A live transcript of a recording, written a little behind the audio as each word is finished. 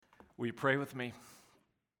Will you pray with me?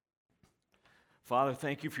 Father,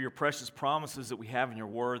 thank you for your precious promises that we have in your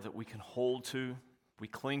word that we can hold to, we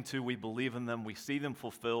cling to, we believe in them, we see them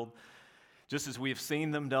fulfilled. Just as we have seen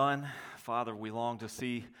them done, Father, we long to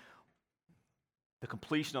see the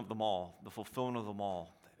completion of them all, the fulfillment of them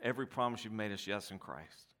all. Every promise you've made us, yes, in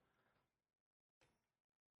Christ.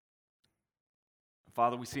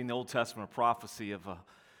 Father, we see in the Old Testament a prophecy of a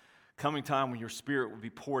coming time when your Spirit will be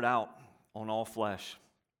poured out on all flesh.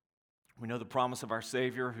 We know the promise of our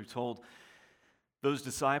Savior who told those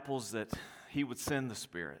disciples that he would send the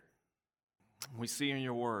Spirit. We see in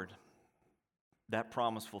your word that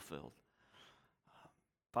promise fulfilled.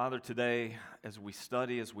 Father, today, as we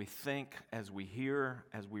study, as we think, as we hear,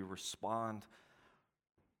 as we respond,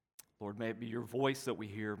 Lord, may it be your voice that we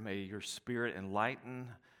hear. May your Spirit enlighten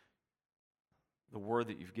the word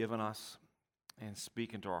that you've given us and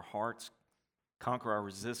speak into our hearts, conquer our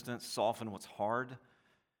resistance, soften what's hard,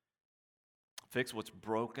 fix what's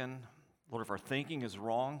broken. Lord, if our thinking is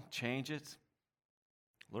wrong, change it.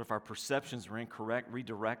 Lord, if our perceptions are incorrect,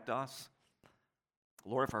 redirect us.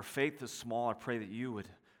 Lord, if our faith is small, I pray that you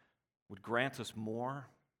would grant us more.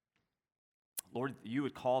 Lord, you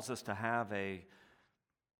would cause us to have a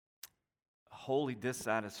holy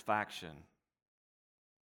dissatisfaction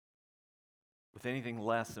with anything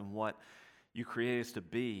less than what you created us to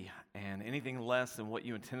be and anything less than what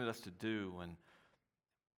you intended us to do, and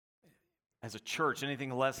as a church, anything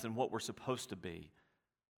less than what we're supposed to be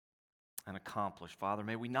and accomplish. Father,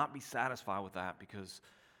 may we not be satisfied with that because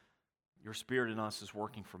your Spirit in us is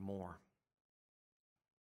working for more.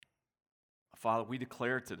 Father, we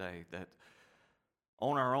declare today that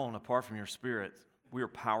on our own, apart from your Spirit, we are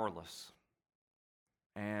powerless,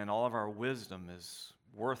 and all of our wisdom is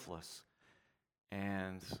worthless,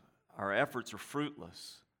 and our efforts are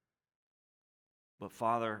fruitless. But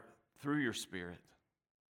Father, through your Spirit,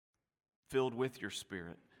 filled with your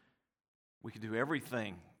Spirit, we can do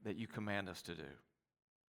everything that you command us to do.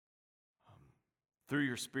 Through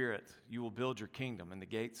your Spirit, you will build your kingdom, and the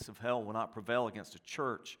gates of hell will not prevail against a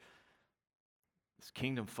church that's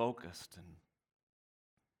kingdom-focused and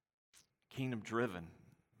kingdom-driven,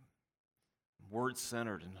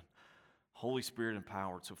 word-centered, and Holy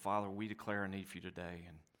Spirit-empowered. So, Father, we declare a need for you today.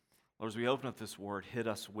 And Lord, as we open up this word, hit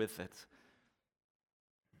us with it.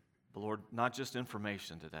 But Lord, not just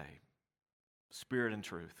information today, Spirit and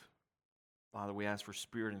truth. Father, we ask for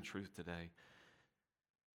Spirit and truth today.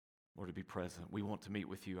 Lord, to be present. We want to meet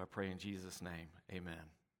with you. I pray in Jesus' name. Amen.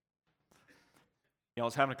 I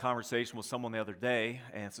was having a conversation with someone the other day,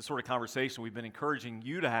 and it's the sort of conversation we've been encouraging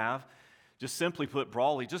you to have, just simply put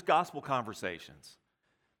broadly, just gospel conversations.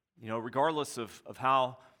 Regardless of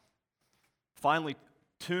how finely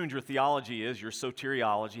tuned your theology is, your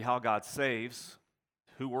soteriology, how God saves,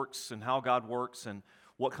 who works and how God works, and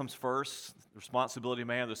what comes first, the responsibility of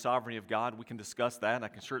man, the sovereignty of God, we can discuss that, and I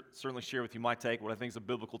can certainly share with you my take, what I think is a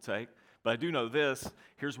biblical take. But I do know this,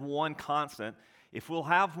 here's one constant. If we'll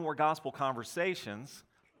have more gospel conversations,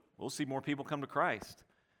 we'll see more people come to Christ.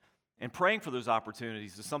 And praying for those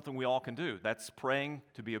opportunities is something we all can do. That's praying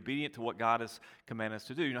to be obedient to what God has commanded us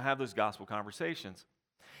to do. Have those gospel conversations.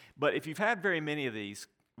 But if you've had very many of these,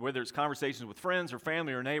 whether it's conversations with friends or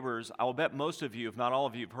family or neighbors, I will bet most of you, if not all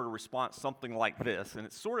of you, have heard a response something like this. And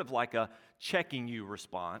it's sort of like a checking you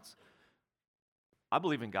response. I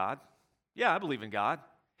believe in God. Yeah, I believe in God.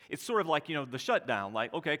 It's sort of like, the shutdown.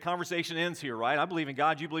 Like, okay, conversation ends here, right? I believe in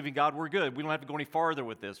God. You believe in God. We're good. We don't have to go any farther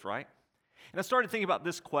with this, right? And I started thinking about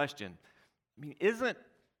this question.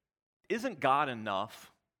 Isn't God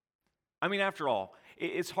enough? After all,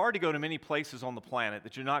 it's hard to go to many places on the planet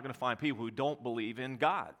that you're not going to find people who don't believe in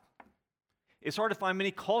God. It's hard to find many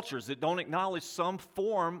cultures that don't acknowledge some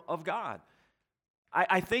form of God.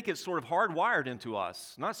 I think it's sort of hardwired into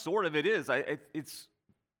us. Not sort of, it is. It's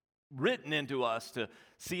written into us to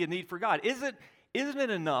see a need for God. Isn't it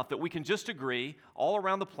enough that we can just agree all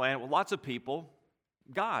around the planet with lots of people,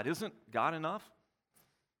 God? Isn't God enough?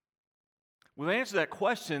 Well, the answer to that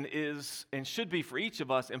question is, and should be for each of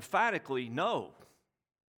us, emphatically no.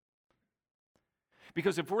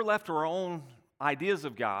 Because if we're left to our own ideas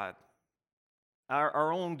of God,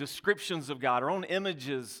 our own descriptions of God, our own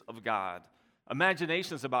images of God,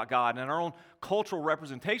 imaginations about God, and our own cultural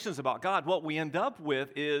representations about God, what we end up with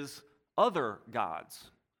is other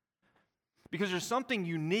gods. Because there's something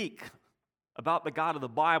unique about the God of the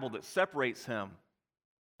Bible that separates him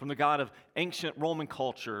from the God of ancient Roman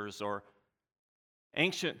cultures or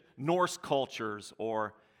ancient Norse cultures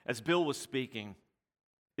or, as Bill was speaking,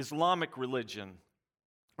 Islamic religion,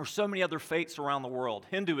 or so many other faiths around the world,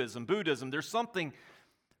 Hinduism, Buddhism. There's something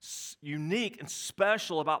unique and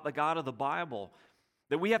special about the God of the Bible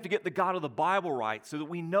That we have to get the God of the Bible right so that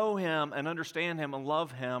we know Him and understand Him and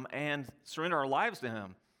love Him and surrender our lives to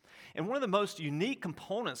Him. And one of the most unique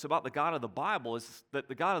components about the God of the Bible is that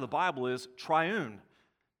the God of the Bible is triune.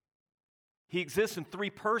 He exists in three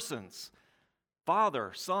persons,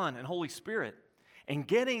 Father, Son, and Holy Spirit. And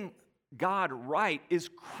getting God right is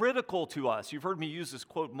critical to us. You've heard me use this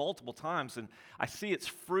quote multiple times, and I see its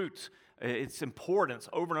fruit, its importance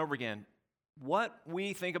over and over again. What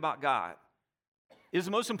we think about God is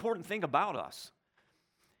the most important thing about us.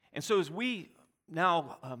 And so as we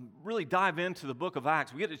now really dive into the book of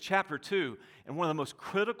Acts, we get to chapter 2, and one of the most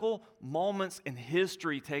critical moments in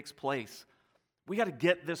history takes place. We got to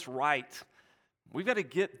get this right. We've got to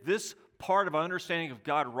get this part of our understanding of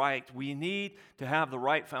God right. We need to have the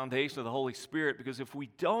right foundation of the Holy Spirit, because if we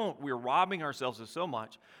don't, we're robbing ourselves of so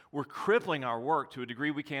much. We're crippling our work to a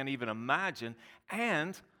degree we can't even imagine,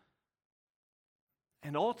 and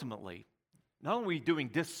ultimately, not only are we doing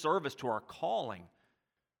disservice to our calling,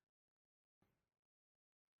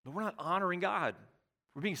 but we're not honoring God.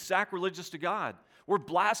 We're being sacrilegious to God. We're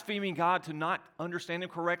blaspheming God to not understand Him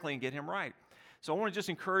correctly and get Him right. So I want to just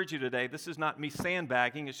encourage you today. This is not me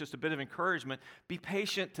sandbagging. It's just a bit of encouragement. Be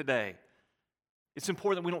patient today. It's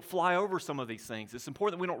important that we don't fly over some of these things. It's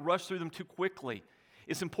important that we don't rush through them too quickly.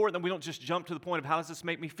 It's important that we don't just jump to the point of, how does this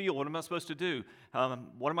make me feel? What am I supposed to do?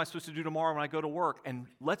 What am I supposed to do tomorrow when I go to work? And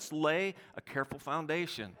let's lay a careful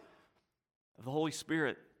foundation of the Holy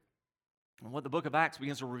Spirit and what the book of Acts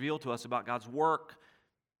begins to reveal to us about God's work,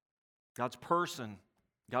 God's person,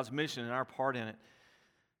 God's mission, and our part in it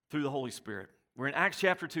through the Holy Spirit. We're in Acts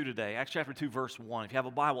chapter 2 today, Acts chapter 2, verse 1. If you have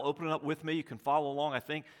a Bible, open it up with me. You can follow along, I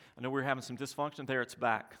know we were having some dysfunction there. It's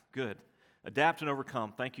back. Good. Adapt and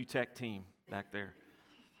overcome. Thank you, tech team back there.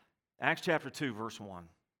 Acts chapter 2, verse 1.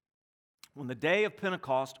 When the day of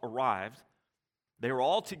Pentecost arrived, they were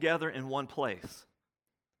all together in one place.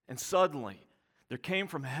 And suddenly, there came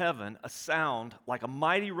from heaven a sound like a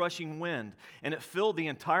mighty rushing wind, and it filled the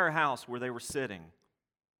entire house where they were sitting.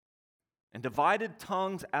 And divided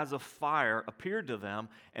tongues as of fire appeared to them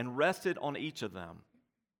and rested on each of them.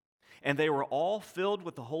 And they were all filled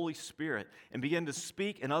with the Holy Spirit and began to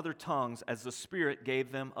speak in other tongues as the Spirit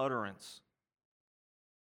gave them utterance.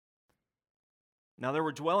 Now there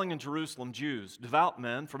were dwelling in Jerusalem Jews, devout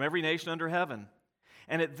men from every nation under heaven.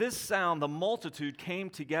 And at this sound the multitude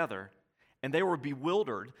came together, and they were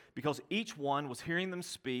bewildered because each one was hearing them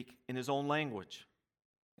speak in his own language.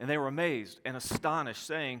 And they were amazed and astonished,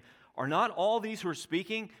 saying, "Are not all these who are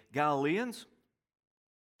speaking Galileans?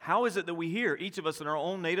 How is it that we hear, each of us in our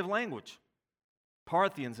own native language?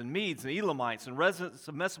 Parthians and Medes and Elamites and residents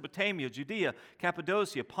of Mesopotamia, Judea,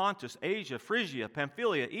 Cappadocia, Pontus, Asia, Phrygia,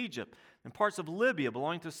 Pamphylia, Egypt, and parts of Libya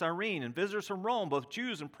belonging to Cyrene, and visitors from Rome, both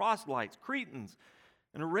Jews and proselytes, Cretans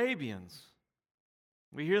and Arabians.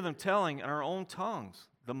 We hear them telling in our own tongues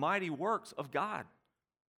the mighty works of God."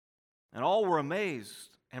 And all were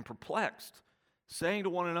amazed and perplexed, saying to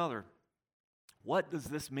one another, "What does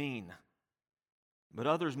this mean?" But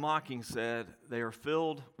others mocking said, "They are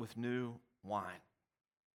filled with new wine."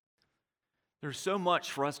 There's so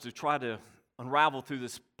much for us to try to unravel through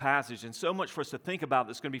this passage, and so much for us to think about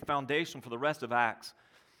that's going to be foundational for the rest of Acts,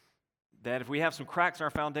 that if we have some cracks in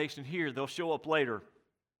our foundation here, they'll show up later.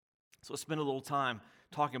 So let's spend a little time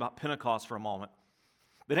talking about Pentecost for a moment.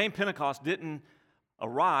 The name Pentecost didn't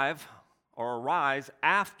arrive or arise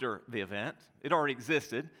after the event. It already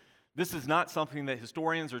existed. This is not something that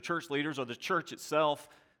historians or church leaders or the church itself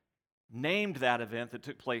named that event that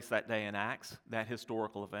took place that day in Acts, that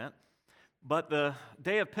historical event. But the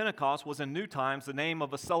day of Pentecost was in new times the name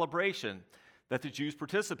of a celebration that the Jews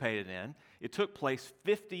participated in. It took place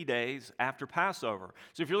 50 days after Passover.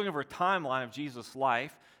 So if you're looking for a timeline of Jesus'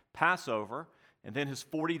 life, Passover, and then his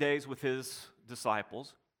 40 days with his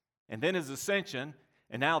disciples, and then his ascension,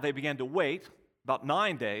 and now they began to wait about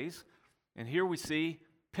 9 days, and here we see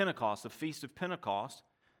Pentecost, the Feast of Pentecost,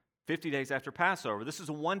 50 days after Passover. This is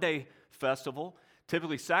a one-day festival.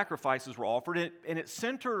 Typically, sacrifices were offered, and it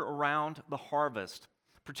centered around the harvest,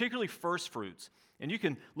 particularly first fruits. And you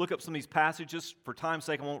can look up some of these passages. For time's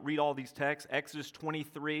sake, I won't read all these texts. Exodus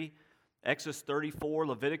 23, Exodus 34,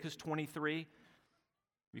 Leviticus 23.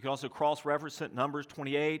 You can also cross-reference it, Numbers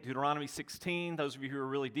 28, Deuteronomy 16. Those of you who are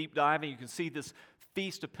really deep diving, you can see this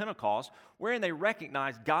Feast of Pentecost, wherein they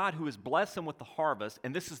recognize God who has blessed them with the harvest,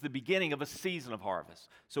 and this is the beginning of a season of harvest.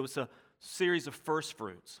 So it's a series of first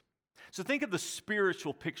fruits. So think of the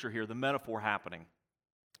spiritual picture here, the metaphor happening.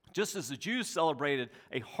 Just as the Jews celebrated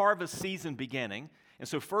a harvest season beginning, and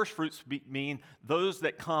so first fruits mean those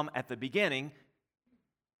that come at the beginning,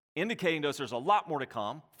 indicating to us there's a lot more to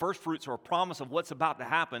come. First fruits are a promise of what's about to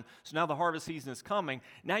happen. So now the harvest season is coming.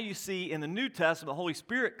 Now you see in the New Testament, the Holy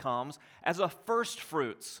Spirit comes as a first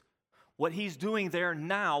fruits. What he's doing there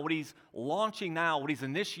now, what he's launching now, what he's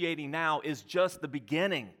initiating now is just the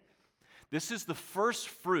beginning. This is the first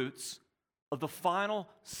fruits of the final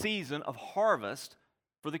season of harvest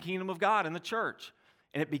for the kingdom of God in the church.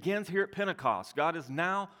 And it begins here at Pentecost. God is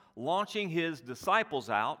now launching his disciples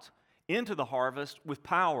out into the harvest with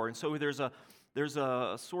power. And so there's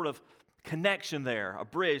a sort of connection there, a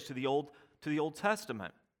bridge to the Old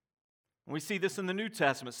Testament. And we see this in the New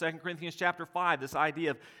Testament, 2 Corinthians chapter 5, this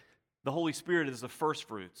idea of the Holy Spirit is the first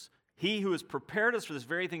fruits. He who has prepared us for this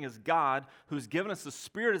very thing is God, who has given us the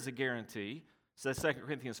Spirit as a guarantee, says 2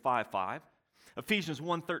 Corinthians 5:5. Ephesians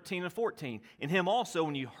 1:13 and 14. In him also,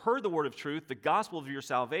 when you heard the word of truth, the gospel of your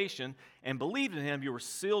salvation, and believed in him, you were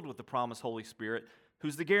sealed with the promised Holy Spirit,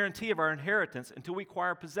 who's the guarantee of our inheritance until we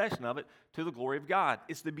acquire possession of it to the glory of God.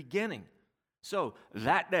 It's the beginning. So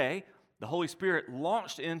that day, the Holy Spirit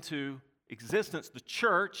launched into existence the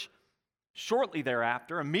church. Shortly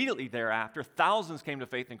thereafter, immediately thereafter, thousands came to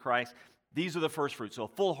faith in Christ. These are the first fruits. So a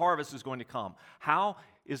full harvest is going to come. How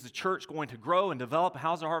is the church going to grow and develop?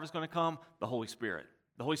 How's the harvest going to come? The Holy Spirit.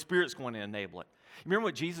 The Holy Spirit's going to enable it. Remember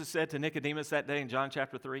what Jesus said to Nicodemus that day in John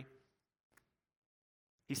chapter 3?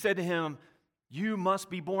 He said to him, you must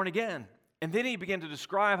be born again. And then he began to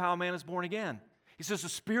describe how a man is born again. He says the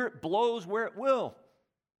Spirit blows where it will.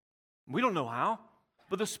 We don't know how,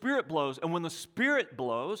 but the Spirit blows. And when the Spirit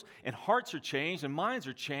blows and hearts are changed and minds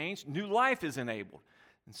are changed, new life is enabled.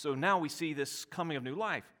 And so now we see this coming of new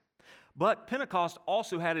life. But Pentecost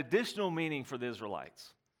also had additional meaning for the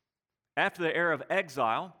Israelites. After the era of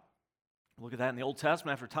exile, look at that in the Old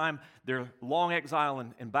Testament, after time, their long exile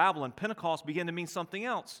in Babylon, Pentecost began to mean something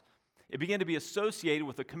else. It began to be associated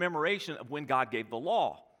with the commemoration of when God gave the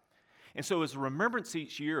law. And so as a remembrance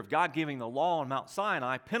each year of God giving the law on Mount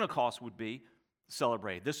Sinai, Pentecost would be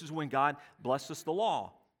celebrated. This is when God blessed us the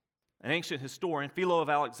law. An ancient historian, Philo of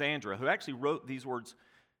Alexandria, who actually wrote these words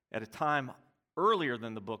at a time earlier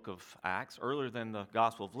than the book of Acts, earlier than the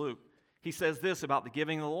Gospel of Luke, he says this about the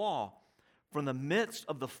giving of the law. From the midst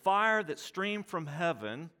of the fire that streamed from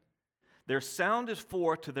heaven, there sounded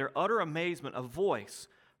forth to their utter amazement a voice,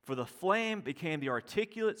 for the flame became the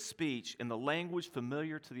articulate speech in the language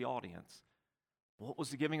familiar to the audience. What was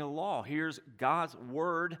the giving of the law? Here's God's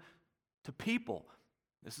word to people.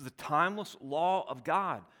 This is the timeless law of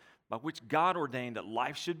God, by which God ordained that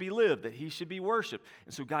life should be lived, that he should be worshiped.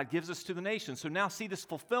 And so God gives us to the nations. So now see this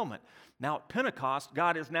fulfillment. Now at Pentecost,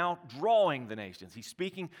 God is now drawing the nations. He's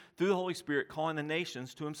speaking through the Holy Spirit, calling the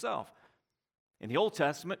nations to himself. In the Old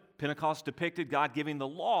Testament, Pentecost depicted God giving the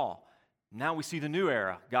law. Now we see the new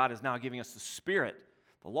era. God is now giving us the Spirit.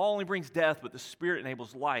 The law only brings death, but the Spirit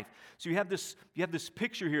enables life. So you have this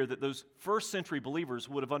picture here that those first century believers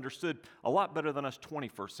would have understood a lot better than us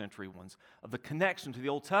 21st century ones, of the connection to the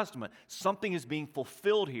Old Testament. Something is being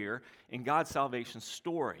fulfilled here in God's salvation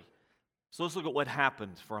story. So let's look at what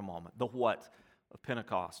happened for a moment, the what of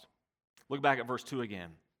Pentecost. Look back at verse 2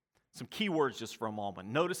 again. Some key words just for a moment.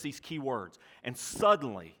 Notice these key words. And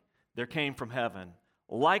suddenly there came from heaven,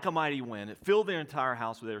 like a mighty wind, it filled their entire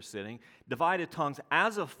house where they were sitting. Divided tongues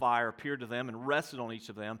as of fire appeared to them and rested on each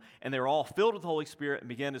of them. And they were all filled with the Holy Spirit and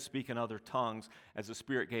began to speak in other tongues as the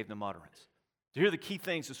Spirit gave them utterance. So here are the key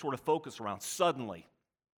things to sort of focus around. Suddenly.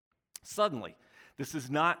 Suddenly. This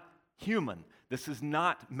is not human. This is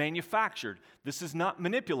not manufactured. This is not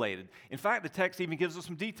manipulated. In fact, the text even gives us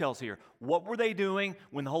some details here. What were they doing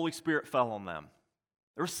when the Holy Spirit fell on them?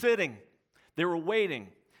 They were sitting. They were waiting.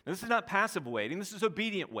 Now, this is not passive waiting. This is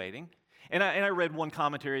obedient waiting. And I read one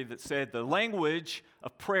commentary that said the language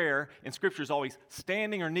of prayer in Scripture is always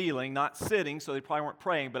standing or kneeling, not sitting, so they probably weren't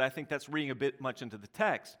praying, but I think that's reading a bit much into the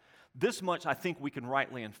text. This much I think we can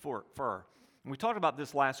rightly infer. And we talked about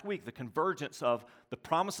this last week, the convergence of the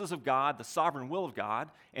promises of God, the sovereign will of God,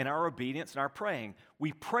 and our obedience and our praying.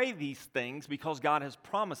 We pray these things because God has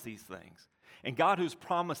promised these things. And God, who's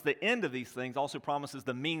promised the end of these things, also promises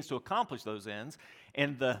the means to accomplish those ends.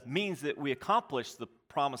 And the means that we accomplish the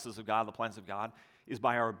promises of God, the plans of God, is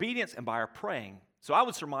by our obedience and by our praying. So I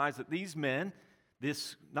would surmise that these men,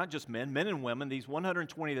 not just men and women, these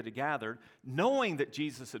 120 that had gathered, knowing that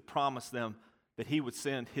Jesus had promised them that he would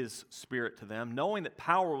send his Spirit to them, knowing that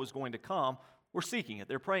power was going to come, were seeking it.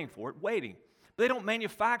 They're praying for it, waiting. But they don't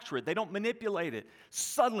manufacture it. They don't manipulate it.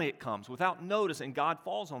 Suddenly it comes without notice, and God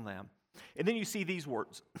falls on them. And then you see these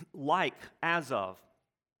words, like, as of.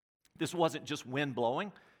 This wasn't just wind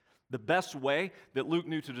blowing. The best way that Luke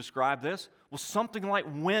knew to describe this was something like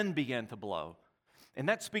wind began to blow. And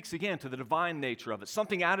that speaks again to the divine nature of it,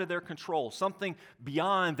 something out of their control, something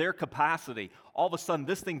beyond their capacity. All of a sudden,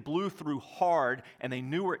 this thing blew through hard, and they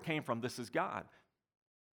knew where it came from. This is God.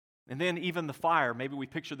 And then even the fire, maybe we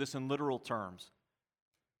picture this in literal terms.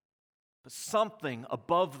 But something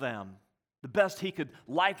above them, the best he could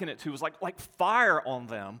liken it to was like fire on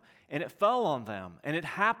them, and it fell on them, and it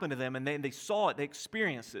happened to them, and they saw it, they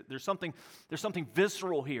experienced it. There's something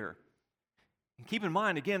visceral here. And keep in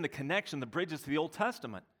mind, again, the connection, the bridges to the Old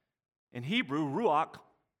Testament. In Hebrew, ruach,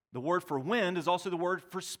 the word for wind, is also the word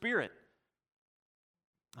for spirit.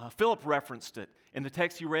 Philip referenced it in the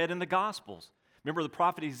text he read in the Gospels. Remember the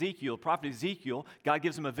prophet Ezekiel? The prophet Ezekiel, God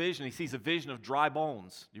gives him a vision. He sees a vision of dry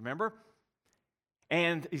bones. Do you remember?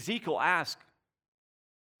 And God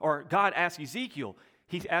asked Ezekiel,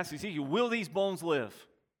 will these bones live?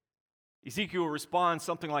 Ezekiel responds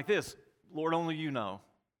something like this, Lord, only you know.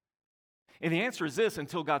 And the answer is this,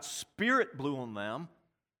 until God's Spirit blew on them,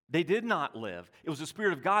 they did not live. It was the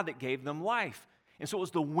Spirit of God that gave them life. And so it was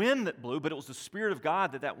the wind that blew, but it was the Spirit of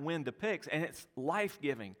God that wind depicts, and it's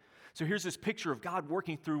life-giving. So here's this picture of God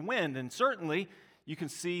working through wind, and certainly you can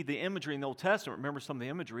see the imagery in the Old Testament. Remember some of the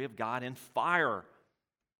imagery of God in fire.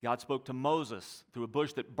 God spoke to Moses through a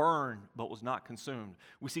bush that burned but was not consumed.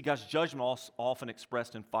 We see God's judgment often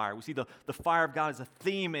expressed in fire. We see the fire of God as a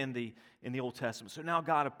theme in the Old Testament. So now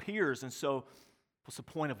God appears, and so what's the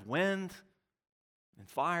point of wind and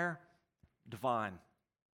fire? Divine.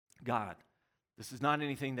 God. This is not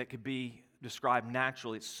anything that could be described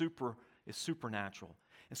naturally. It's supernatural.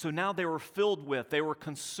 And so now they were filled with, they were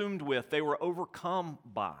consumed with, they were overcome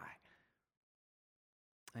by.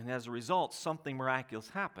 And as a result, something miraculous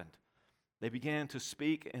happened. They began to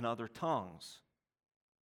speak in other tongues.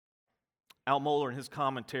 Al Mohler, in his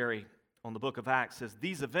commentary on the book of Acts, says,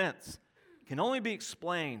 these events can only be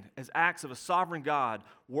explained as acts of a sovereign God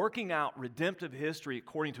working out redemptive history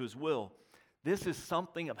according to his will. This is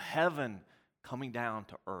something of heaven coming down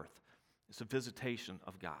to earth. It's a visitation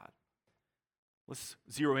of God. Let's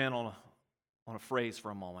zero in on a phrase for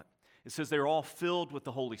a moment. It says they were all filled with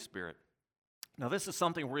the Holy Spirit. Now, this is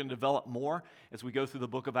something we're going to develop more as we go through the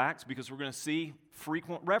book of Acts, because we're going to see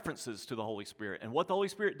frequent references to the Holy Spirit and what the Holy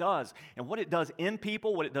Spirit does and what it does in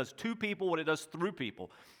people, what it does to people, what it does through people.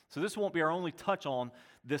 So this won't be our only touch on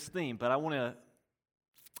this theme, but I want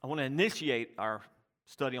to initiate our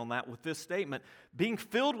study on that with this statement. Being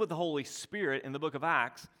filled with the Holy Spirit in the book of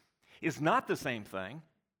Acts is not the same thing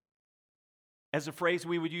as a phrase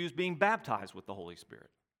we would use, being baptized with the Holy Spirit.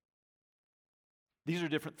 These are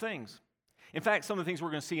different things. In fact, some of the things we're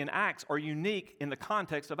going to see in Acts are unique in the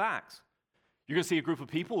context of Acts. You're going to see a group of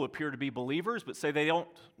people who appear to be believers but say they don't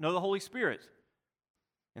know the Holy Spirit.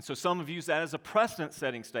 And so some have used that as a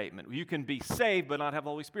precedent-setting statement. You can be saved but not have the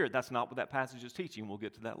Holy Spirit. That's not what that passage is teaching. We'll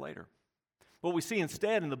get to that later. What we see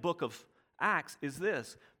instead in the book of Acts is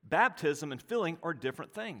this. Baptism and filling are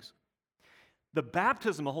different things. The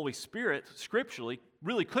baptism of the Holy Spirit, scripturally,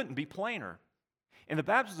 really couldn't be plainer. And the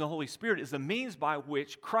baptism of the Holy Spirit is the means by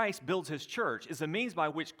which Christ builds his church, is the means by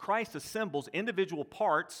which Christ assembles individual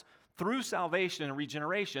parts through salvation and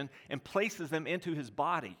regeneration and places them into his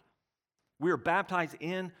body. We are baptized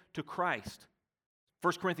into Christ.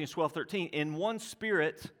 1 Corinthians 12:13, in one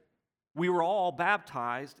Spirit we were all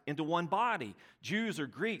baptized into one body. Jews or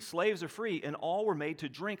Greeks, slaves or free, and all were made to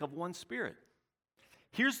drink of one Spirit.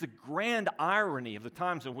 Here's the grand irony of the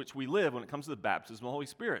times in which we live when it comes to the baptism of the Holy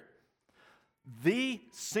Spirit. The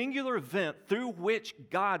singular event through which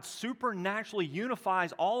God supernaturally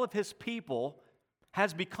unifies all of his people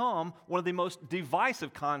has become one of the most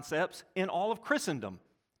divisive concepts in all of Christendom.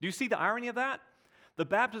 Do you see the irony of that? The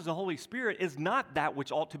baptism of the Holy Spirit is not that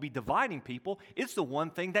which ought to be dividing people. It's the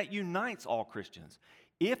one thing that unites all Christians.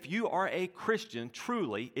 If you are a Christian,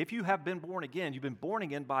 truly, if you have been born again, you've been born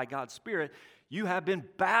again by God's Spirit, you have been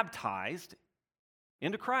baptized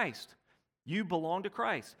into Christ. You belong to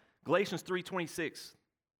Christ. Galatians 3:26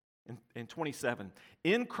 and 27.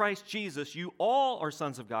 In Christ Jesus, you all are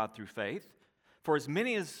sons of God through faith. For as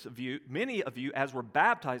many of you as were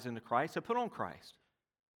baptized into Christ, have put on Christ.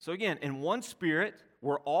 So again, in one Spirit,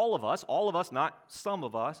 we're all of us, not some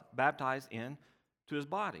of us, baptized into his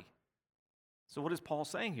body. So what is Paul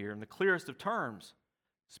saying here? In the clearest of terms,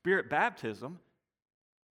 Spirit baptism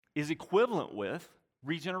is equivalent with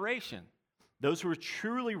regeneration. Those who are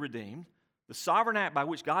truly redeemed, the sovereign act by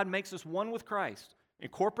which God makes us one with Christ,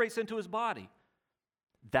 incorporates into his body.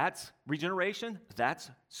 That's regeneration. That's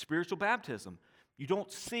spiritual baptism. You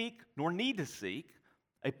don't seek nor need to seek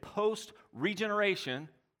a post-regeneration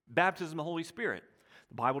baptism of the Holy Spirit.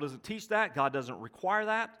 The Bible doesn't teach that. God doesn't require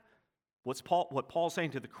that. What Paul's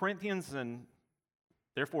saying to the Corinthians and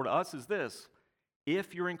therefore to us is this.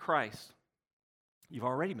 If you're in Christ, you've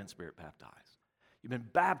already been Spirit baptized. You've been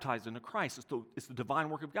baptized into Christ. It's the divine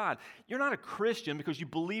work of God. You're not a Christian because you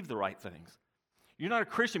believe the right things. You're not a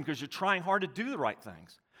Christian because you're trying hard to do the right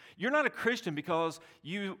things. You're not a Christian because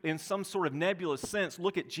you, in some sort of nebulous sense,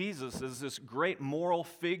 look at Jesus as this great moral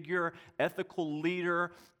figure, ethical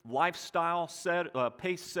leader, lifestyle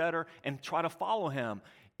pace setter, and try to follow him.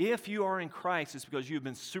 If you are in Christ, it's because you've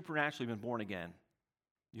been supernaturally been born again.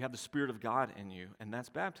 You have the Spirit of God in you, and that's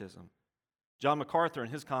baptism. John MacArthur, in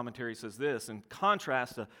his commentary, says this: in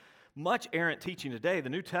contrast to much errant teaching today, the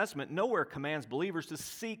New Testament nowhere commands believers to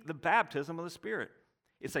seek the baptism of the Spirit.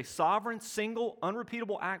 It's a sovereign, single,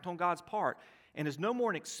 unrepeatable act on God's part, and is no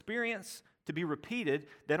more an experience to be repeated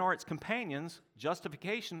than are its companions,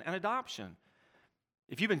 justification and adoption.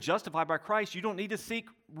 If you've been justified by Christ, you don't need to seek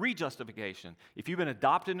rejustification. If you've been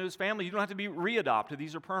adopted into His family, you don't have to be readopted.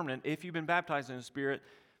 These are permanent. If you've been baptized in the Spirit,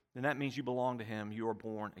 then that means you belong to Him. You are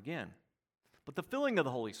born again. But the filling of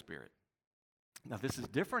the Holy Spirit, now this is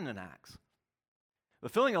different in Acts. The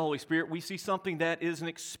filling of the Holy Spirit, we see something that is an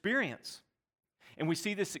experience. And we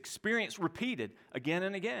see this experience repeated again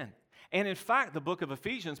and again. And in fact, the book of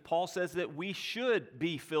Ephesians, Paul says that we should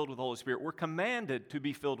be filled with the Holy Spirit. We're commanded to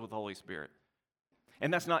be filled with the Holy Spirit.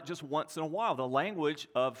 And that's not just once in a while. The language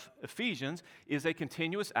of Ephesians is a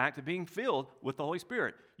continuous act of being filled with the Holy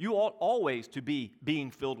Spirit. You ought always to be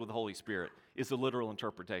being filled with the Holy Spirit, is the literal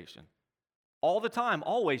interpretation. All the time,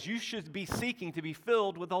 always, you should be seeking to be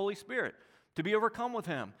filled with the Holy Spirit, to be overcome with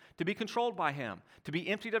Him, to be controlled by Him, to be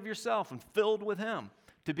emptied of yourself and filled with Him,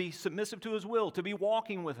 to be submissive to His will, to be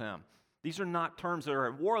walking with Him. These are not terms that are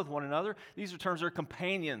at war with one another. These are terms that are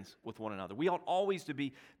companions with one another. We ought always to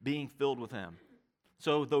be being filled with Him.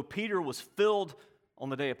 So though Peter was filled on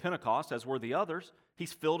the day of Pentecost, as were the others,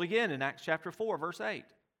 he's filled again in Acts chapter 4, verse 8.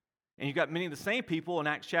 And you've got many of the same people in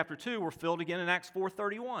Acts chapter 2 were filled again in Acts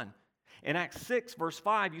 4:31. In Acts 6, verse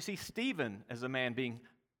 5, you see Stephen as a man being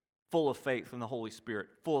full of faith in the Holy Spirit,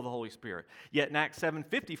 full of the Holy Spirit. Yet in Acts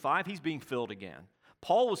 7:55, he's being filled again.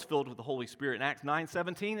 Paul was filled with the Holy Spirit in Acts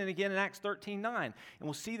 9:17 and again in Acts 13:9. And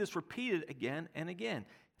we'll see this repeated again and again.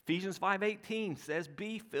 Ephesians 5:18 says,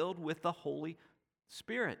 be filled with the Holy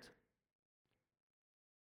Spirit.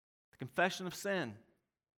 The confession of sin,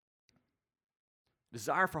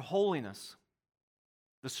 desire for holiness,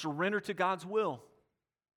 the surrender to God's will,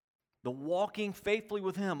 the walking faithfully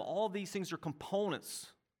with Him, all of these things are components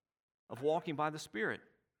of walking by the Spirit.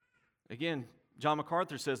 Again, John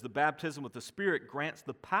MacArthur says the baptism with the Spirit grants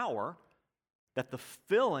the power that the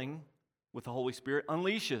filling with the Holy Spirit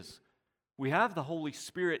unleashes. We have the Holy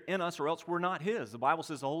Spirit in us, or else we're not His. The Bible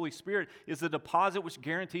says the Holy Spirit is the deposit which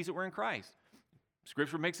guarantees that we're in Christ.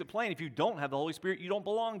 Scripture makes it plain. If you don't have the Holy Spirit, you don't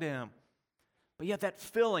belong to Him. But yet that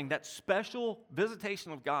filling, that special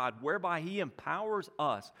visitation of God, whereby He empowers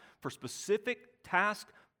us for specific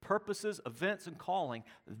tasks, purposes, events, and calling,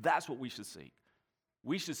 that's what we should seek.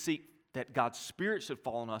 We should seek that God's Spirit should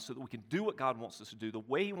fall on us so that we can do what God wants us to do, the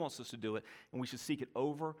way He wants us to do it, and we should seek it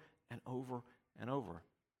over and over and over.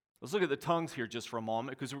 Let's look at the tongues here just for a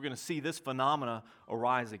moment, because we're going to see this phenomena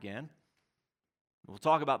arise again. We'll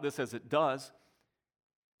talk about this as it does.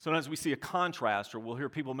 Sometimes we see a contrast, or we'll hear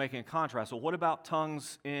people making a contrast. Well, what about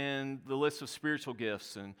tongues in the list of spiritual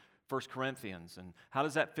gifts in 1 Corinthians? And how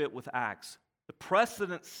does that fit with Acts? The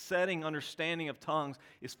precedent-setting understanding of tongues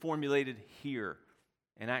is formulated here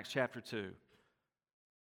in Acts chapter 2.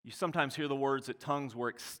 You sometimes hear the words that tongues were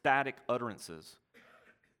ecstatic utterances.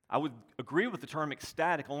 I would agree with the term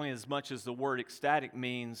ecstatic only as much as the word ecstatic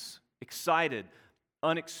means excited,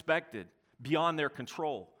 unexpected, beyond their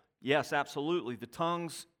control. Yes, absolutely. The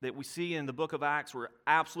tongues that we see in the book of Acts were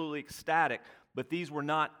absolutely ecstatic, but these were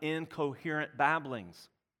not incoherent babblings.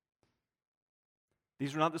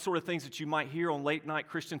 These are not the sort of things that you might hear on late-night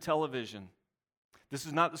Christian television. This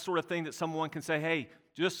is not the sort of thing that someone can say, hey,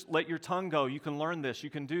 just let your tongue go. You can learn this. You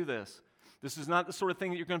can do this. This is not the sort of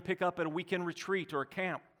thing that you're going to pick up at a weekend retreat or a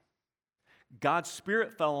camp. God's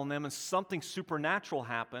Spirit fell on them and something supernatural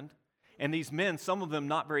happened. And these men, some of them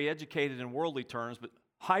not very educated in worldly terms, but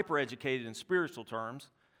hyper-educated in spiritual terms,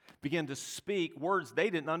 began to speak words they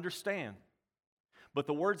didn't understand. But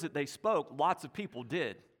the words that they spoke, lots of people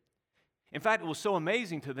did. In fact, it was so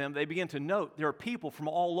amazing to them, they began to note there are people from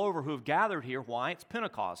all over who have gathered here. Why? It's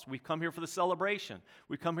Pentecost. We've come here for the celebration.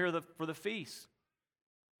 We've come here for the feast.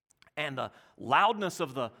 And the loudness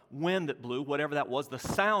of the wind that blew, whatever that was, the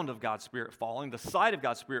sound of God's Spirit falling, the sight of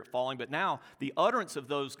God's Spirit falling, but now the utterance of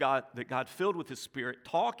those that God filled with His Spirit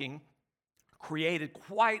talking created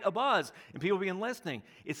quite a buzz, and people began listening.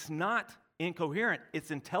 It's not incoherent.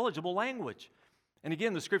 It's intelligible language. And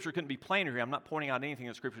again, the Scripture couldn't be plainer here. I'm not pointing out anything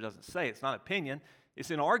that Scripture doesn't say. It's not opinion. It's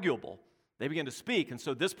inarguable. They begin to speak, and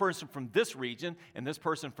so this person from this region, and this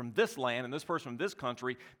person from this land, and this person from this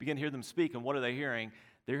country begin to hear them speak, and what are they hearing?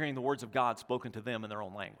 They're hearing the words of God spoken to them in their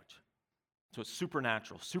own language. So it's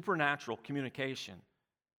supernatural communication.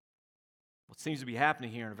 What seems to be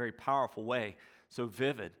happening here in a very powerful way, so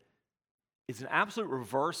vivid, is an absolute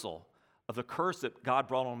reversal of the curse that God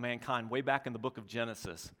brought on mankind way back in the book of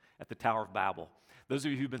Genesis at the Tower of Babel. Those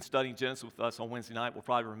of you who've been studying Genesis with us on Wednesday night will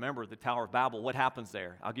probably remember the Tower of Babel. What happens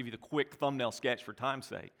there? I'll give you the quick thumbnail sketch for time's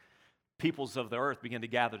sake. Peoples of the earth begin to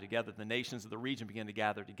gather together. The nations of the region begin to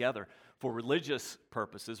gather together for religious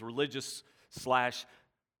purposes,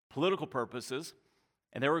 religious/political purposes.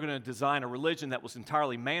 And they were going to design a religion that was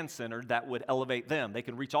entirely man-centered that would elevate them. They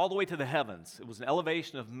can reach all the way to the heavens. It was an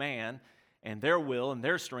elevation of man and their will and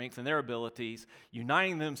their strength and their abilities,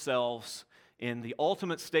 uniting themselves in the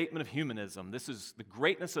ultimate statement of humanism. This is the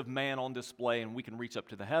greatness of man on display, and we can reach up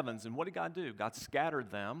to the heavens. And what did God do? God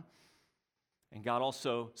scattered them, and God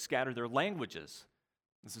also scattered their languages.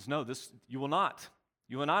 This is, no, you will not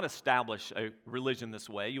establish a religion this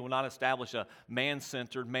way. You will not establish a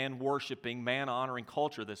man-centered, man-worshiping, man-honoring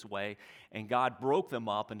culture this way. And God broke them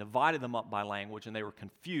up and divided them up by language, and they were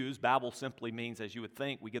confused. Babel simply means, as you would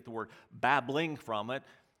think, we get the word babbling from it.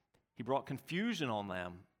 He brought confusion on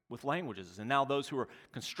them with languages. And now those who were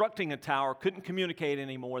constructing a tower couldn't communicate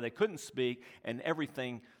anymore. They couldn't speak, and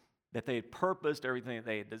everything that they had purposed, everything that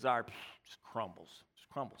they had desired, just crumbles.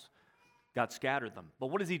 God scattered them. But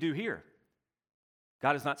what does he do here?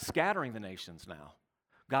 God is not scattering the nations now.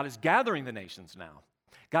 God is gathering the nations now.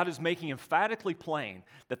 God is making emphatically plain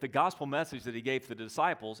that the gospel message that he gave to the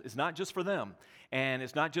disciples is not just for them, and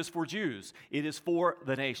it's not just for Jews. It is for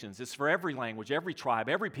the nations. It's for every language, every tribe,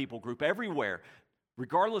 every people group, everywhere,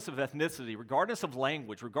 regardless of ethnicity, regardless of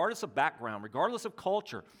language, regardless of background, regardless of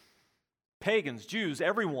culture. Pagans, Jews,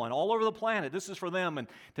 everyone, all over the planet, this is for them. And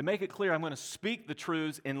to make it clear, I'm going to speak the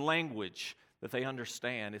truths in language that they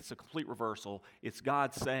understand. It's a complete reversal. It's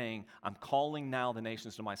God saying, I'm calling now the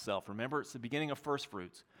nations to myself. Remember, it's the beginning of first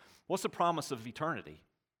fruits. What's the promise of eternity?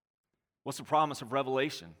 What's the promise of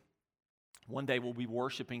revelation? One day we'll be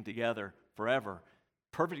worshiping together forever.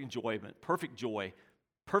 Perfect enjoyment, perfect joy,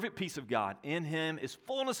 perfect peace of God. In him is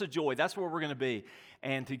fullness of joy. That's where we're going to be.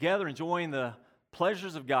 And together enjoying the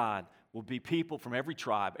pleasures of God will be people from every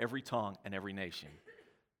tribe, every tongue, and every nation.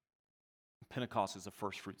 Pentecost is the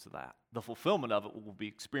first fruits of that. The fulfillment of it will be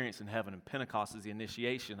experienced in heaven, and Pentecost is the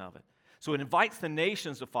initiation of it. So it invites the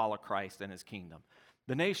nations to follow Christ and his kingdom.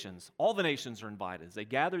 The nations, all the nations are invited as they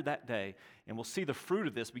gather that day, and we'll see the fruit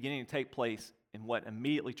of this beginning to take place in what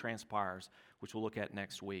immediately transpires, which we'll look at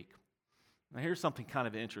next week. Now here's something kind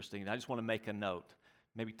of interesting. I just want to make a note.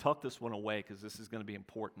 Maybe tuck this one away because this is going to be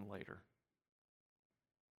important later.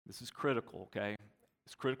 This is critical, okay?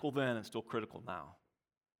 It's critical then and still critical now.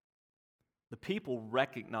 The people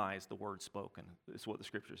recognize the word spoken. Is what the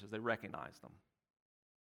scripture says. They recognize them.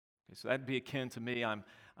 Okay, so that'd be akin to me. I'm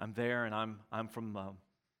there, and I'm from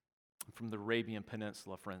the Arabian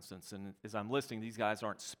Peninsula, for instance. And as I'm listening, these guys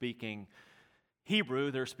aren't speaking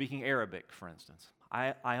Hebrew; they're speaking Arabic, for instance.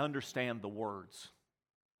 I understand the words.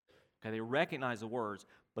 Okay, they recognize the words,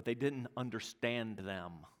 but they didn't understand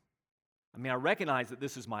them. I mean, I recognize that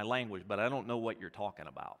this is my language, but I don't know what you're talking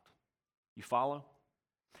about. You follow?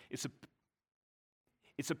 It's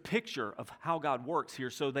a picture of how God works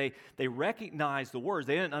here. So they recognize the words.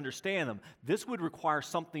 They didn't understand them. This would require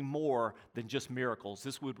something more than just miracles.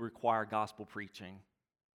 This would require gospel preaching.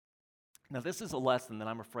 Now, this is a lesson that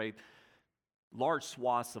I'm afraid large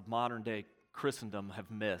swaths of modern-day Christendom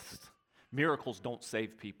have missed. Miracles don't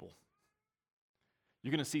save people.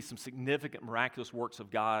 You're going to see some significant miraculous works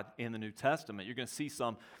of God in the New Testament. You're going to see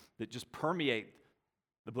some that just permeate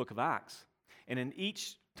the book of Acts. And in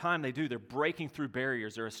each time they do, they're breaking through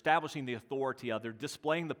barriers. They're establishing the authority of. They're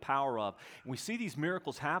displaying the power of. And we see these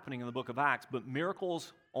miracles happening in the book of Acts, but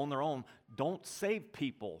miracles on their own don't save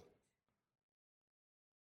people.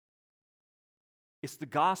 It's the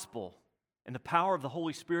gospel and the power of the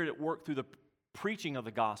Holy Spirit at work through the preaching of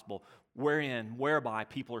the gospel whereby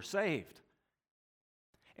people are saved.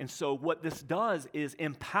 And so what this does is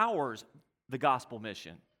empowers the gospel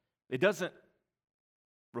mission. It doesn't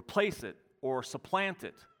replace it or supplant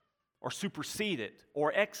it or supersede it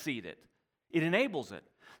or exceed it. It enables it.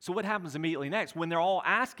 So what happens immediately next? When they're all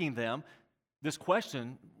asking them this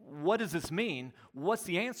question, what does this mean? What's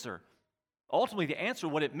the answer? Ultimately, the answer,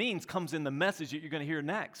 what it means, comes in the message that you're going to hear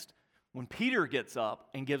next. When Peter gets up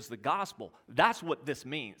and gives the gospel, that's what this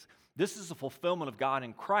means. This is the fulfillment of God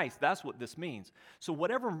in Christ. That's what this means. So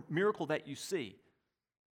whatever miracle that you see,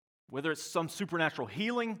 whether it's some supernatural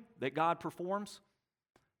healing that God performs,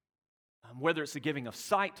 whether it's the giving of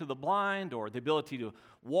sight to the blind or the ability to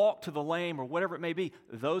walk to the lame or whatever it may be,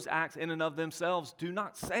 those acts in and of themselves do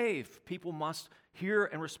not save. People must hear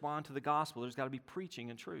and respond to the gospel. There's got to be preaching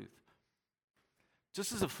and truth.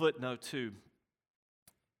 Just as a footnote, too,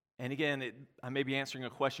 and again, I may be answering a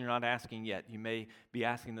question you're not asking yet. You may be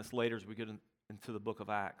asking this later as we get into the book of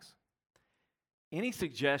Acts. Any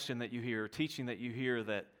suggestion that you hear, teaching that you hear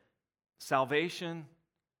that salvation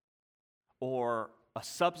or a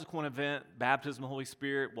subsequent event, baptism of the Holy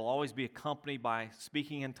Spirit, will always be accompanied by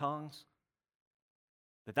speaking in tongues,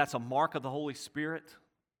 that's a mark of the Holy Spirit,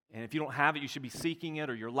 and if you don't have it, you should be seeking it,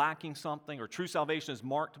 or you're lacking something, or true salvation is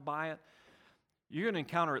marked by it, you're going to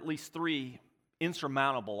encounter at least 3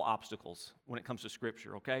 insurmountable obstacles when it comes to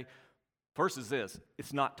Scripture, okay? First is this: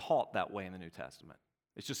 it's not taught that way in the New Testament.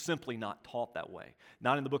 It's just simply not taught that way.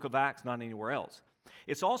 Not in the book of Acts, not anywhere else.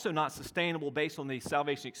 It's also not sustainable based on the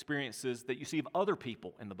salvation experiences that you see of other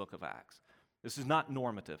people in the book of Acts. This is not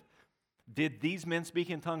normative. Did these men speak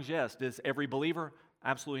in tongues? Yes. Does every believer?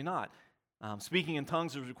 Absolutely not. Speaking in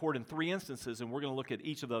tongues is recorded in 3 instances, and we're going to look at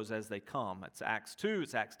each of those as they come. It's Acts 2,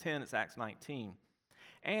 it's Acts 10, it's Acts 19.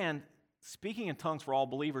 And speaking in tongues for all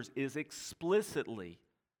believers is explicitly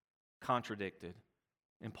contradicted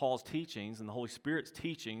in Paul's teachings and the Holy Spirit's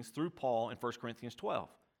teachings through Paul in 1 Corinthians 12.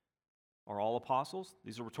 Are all apostles?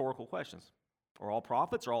 These are rhetorical questions. Are all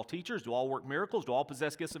prophets? Are all teachers? Do all work miracles? Do all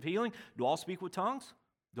possess gifts of healing? Do all speak with tongues?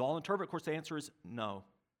 Do all interpret? Of course, the answer is no.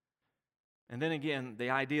 And then again,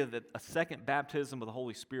 the idea that a second baptism of the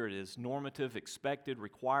Holy Spirit is normative, expected,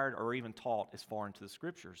 required, or even taught is foreign to the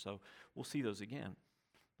Scripture. So we'll see those again.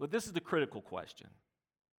 But this is the critical question.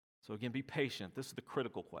 So again, be patient. This is the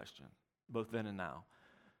critical question, both then and now.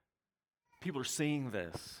 People are seeing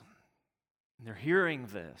this, and they're hearing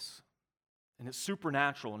this, and it's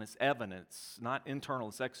supernatural, and it's evident. It's not internal,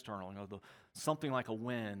 it's external. Something like a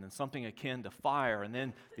wind, and something akin to fire, and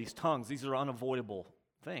then these tongues. These are unavoidable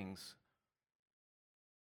things.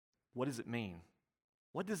 What does it mean?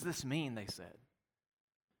 What does this mean, they said?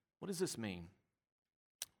 What does this mean?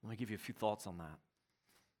 Let me give you a few thoughts on that.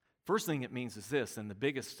 First thing it means is this, and the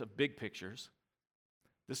biggest of big pictures,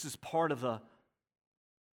 this is part of the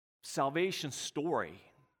salvation story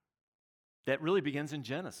that really begins in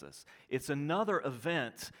Genesis. It's another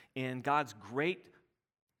event in God's great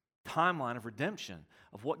timeline of redemption,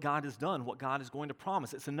 of what God has done, what God is going to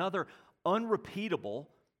promise. It's another unrepeatable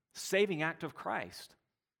saving act of Christ.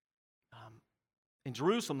 In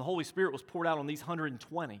Jerusalem, the Holy Spirit was poured out on these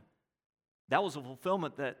 120. That was a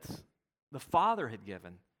fulfillment that the Father had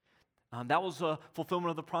given. That was a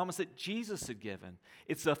fulfillment of the promise that Jesus had given.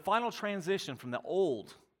 It's a final transition from the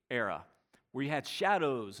old era, where you had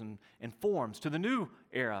shadows and forms, to the new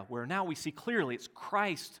era, where now we see clearly it's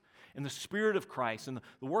Christ and the Spirit of Christ and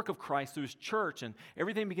the work of Christ through His church, and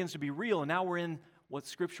everything begins to be real. And now we're in what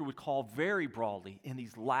Scripture would call very broadly in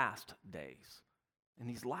these last days. In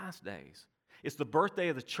these last days. It's the birthday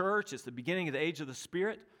of the church. It's the beginning of the age of the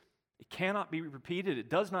Spirit. It cannot be repeated. It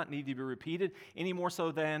does not need to be repeated any more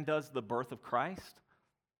so than does the birth of Christ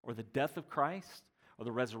or the death of Christ or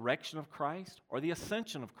the resurrection of Christ or the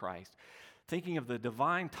ascension of Christ. Thinking of the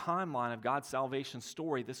divine timeline of God's salvation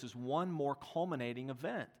story, this is one more culminating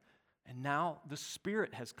event. And now the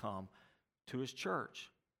Spirit has come to His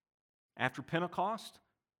church. After Pentecost,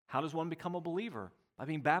 how does one become a believer? By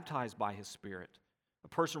being baptized by His Spirit. A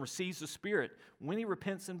person receives the Spirit when he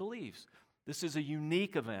repents and believes. This is a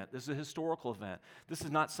unique event. This is a historical event. This is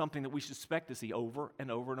not something that we should expect to see over and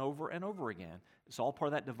over and over and over again. It's all part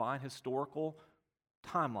of that divine historical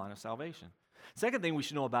timeline of salvation. Second thing we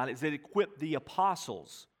should know about it is that it equipped the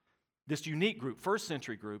apostles, this unique group, first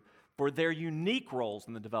century group, for their unique roles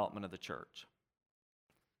in the development of the church.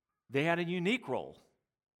 They had a unique role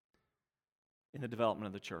in the development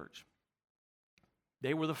of the church.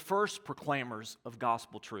 They were the first proclaimers of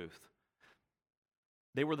gospel truth.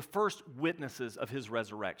 They were the first witnesses of His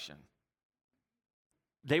resurrection.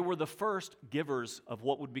 They were the first givers of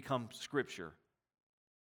what would become Scripture.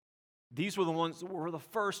 These were the ones that were the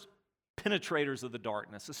first penetrators of the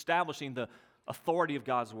darkness, establishing the authority of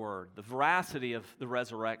God's Word, the veracity of the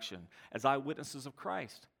resurrection as eyewitnesses of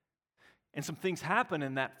Christ. And some things happen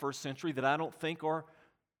in that first century that I don't think are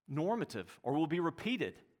normative or will be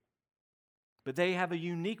repeated. But they have a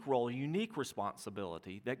unique role, a unique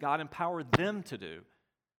responsibility that God empowered them to do.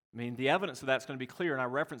 I mean, the evidence of that's going to be clear, and I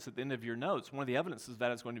referenced at the end of your notes, one of the evidences of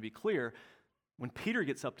that is going to be clear when Peter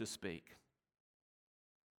gets up to speak.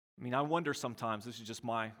 I mean, I wonder sometimes, this is just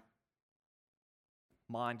my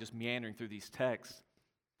mind just meandering through these texts,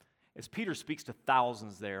 as Peter speaks to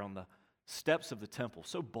thousands there on the steps of the temple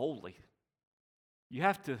so boldly. You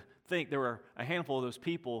have to think there were a handful of those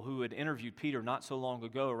people who had interviewed Peter not so long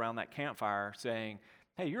ago around that campfire saying,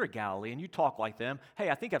 hey, you're a Galilean, you talk like them. Hey,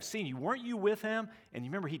 I think I've seen you. Weren't you with him? And you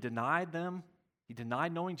remember he denied them? He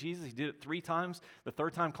denied knowing Jesus. He did it 3 times, the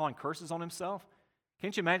third time calling curses on himself.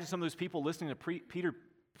 Can't you imagine some of those people listening to Peter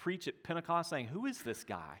preach at Pentecost saying, who is this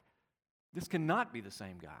guy? This cannot be the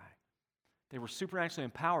same guy. They were supernaturally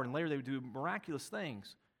empowered, and later they would do miraculous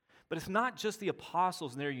things. But it's not just the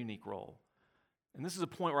apostles and their unique role. And this is a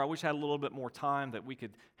point where I wish I had a little bit more time that we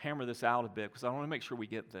could hammer this out a bit, because I want to make sure we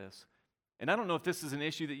get this. And I don't know if this is an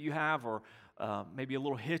issue that you have or maybe a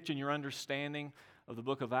little hitch in your understanding of the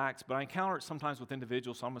book of Acts, but I encounter it sometimes with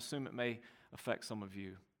individuals, so I'm assuming it may affect some of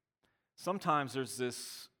you. Sometimes there's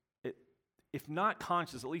this, if not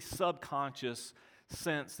conscious, at least subconscious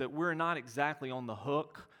sense that we're not exactly on the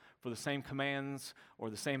hook for the same commands or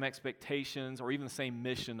the same expectations or even the same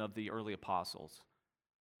mission of the early apostles.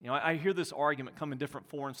 You know, I hear this argument come in different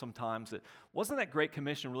forms sometimes that wasn't that Great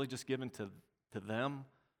Commission really just given to them?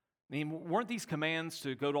 I mean, weren't these commands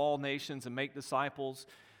to go to all nations and make disciples,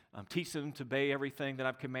 teach them to obey everything that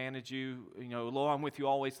I've commanded you, lo, I'm with you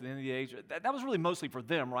always to the end of the age? That was really mostly for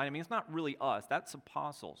them, right? I mean, it's not really us. That's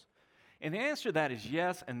apostles. And the answer to that is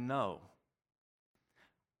yes and no.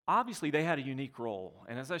 Obviously, they had a unique role.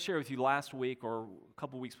 And as I shared with you last week or a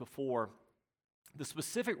couple weeks before, the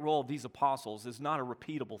specific role of these apostles is not a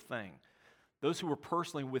repeatable thing. Those who were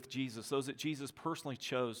personally with Jesus, those that Jesus personally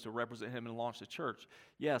chose to represent him and launch the church,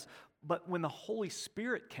 yes. But when the Holy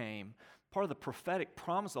Spirit came, part of the prophetic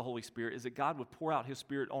promise of the Holy Spirit is that God would pour out his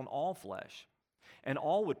Spirit on all flesh, and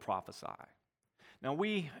all would prophesy. Now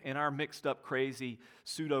we, in our mixed up, crazy,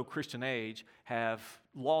 pseudo-Christian age, have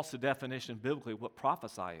lost the definition biblically of what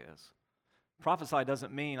prophesy is. Prophesy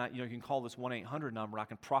doesn't mean, you can call this 1-800 number, I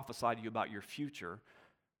can prophesy to you about your future,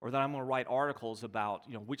 or that I'm going to write articles about,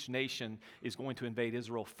 which nation is going to invade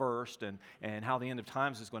Israel first and how the end of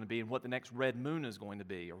times is going to be and what the next red moon is going to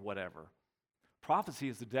be or whatever. Prophecy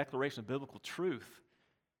is the declaration of biblical truth.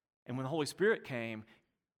 And when the Holy Spirit came,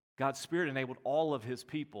 God's Spirit enabled all of his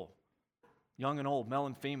people, young and old, male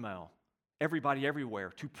and female, everybody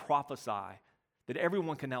everywhere, to prophesy, that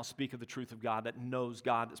everyone can now speak of the truth of God, that knows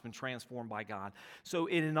God, that's been transformed by God. So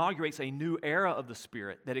it inaugurates a new era of the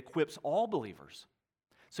Spirit that equips all believers.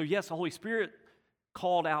 So yes, the Holy Spirit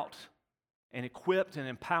called out and equipped and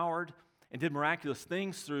empowered and did miraculous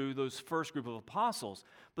things through those first group of apostles.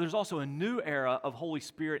 But there's also a new era of Holy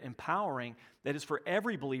Spirit empowering that is for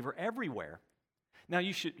every believer everywhere. Now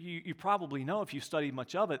you probably know, if you studied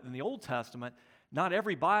much of it in the Old Testament, not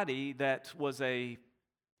everybody that was a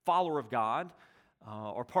follower of God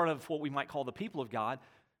or part of what we might call the people of God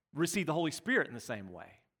received the Holy Spirit in the same way.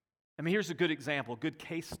 I mean, here's a good example, a good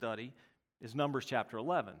case study is Numbers chapter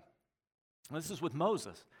 11. This is with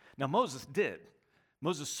Moses. Now, Moses did.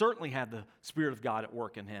 Moses certainly had the Spirit of God at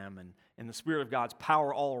work in him and the Spirit of God's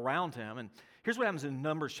power all around him. And here's what happens in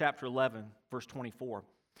Numbers chapter 11, verse 24.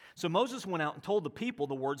 So Moses went out and told the people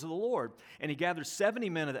the words of the Lord. And he gathered 70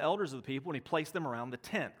 men of the elders of the people, and he placed them around the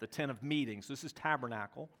tent of meetings. This is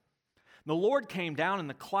tabernacle. The Lord came down in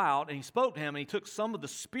the cloud, and he spoke to him, and he took some of the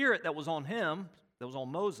Spirit that was on him, that was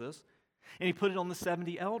on Moses, and he put it on the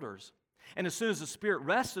 70 elders. And as soon as the Spirit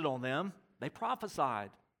rested on them, they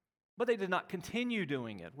prophesied. But they did not continue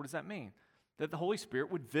doing it. What does that mean? That the Holy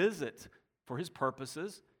Spirit would visit for his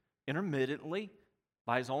purposes intermittently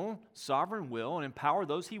by his own sovereign will and empower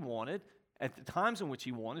those he wanted at the times in which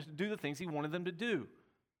he wanted to do the things he wanted them to do.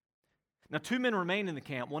 Now 2 men remained in the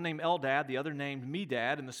camp, one named Eldad, the other named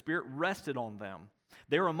Medad, and the Spirit rested on them.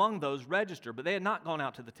 They were among those registered, but they had not gone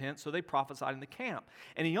out to the tent, so they prophesied in the camp.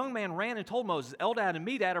 And a young man ran and told Moses, Eldad and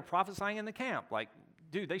Medad are prophesying in the camp. Like,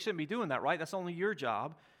 dude, they shouldn't be doing that, right? That's only your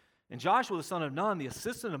job. And Joshua, the son of Nun, the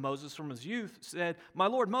assistant of Moses from his youth, said, my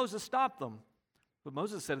Lord Moses, stop them. But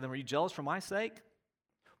Moses said to them, are you jealous for my sake?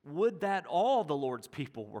 Would that all the Lord's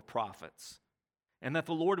people were prophets, and that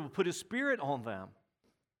the Lord would put his Spirit on them.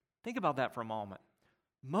 Think about that for a moment.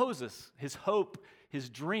 Moses, his hope, his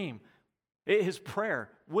dream, his prayer,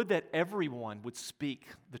 would that everyone would speak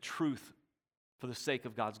the truth for the sake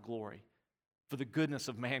of God's glory, for the goodness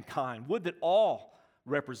of mankind. Would that all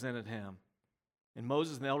represented him. And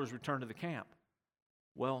Moses and the elders returned to the camp.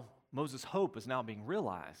 Well, Moses' hope is now being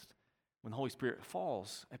realized when the Holy Spirit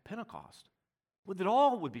falls at Pentecost. Would that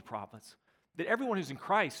all would be prophets, that everyone who's in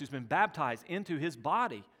Christ, who's been baptized into his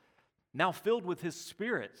body, now filled with his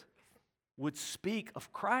Spirit, would speak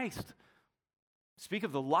of Christ, speak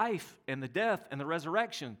of the life and the death and the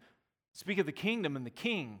resurrection, speak of the kingdom and the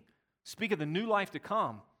king, speak of the new life to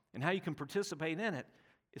come and how you can participate in it.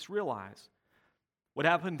 It's realized. What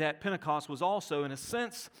happened at Pentecost was also, in a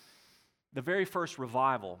sense, the very first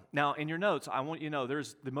revival. Now, in your notes, I want you to know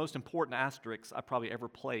there's the most important asterisk I probably ever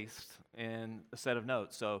placed in a set of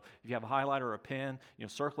notes. So if you have a highlighter or a pen,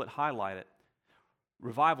 circle it, highlight it.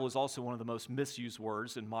 Revival is also one of the most misused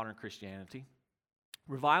words in modern Christianity.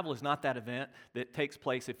 Revival is not that event that takes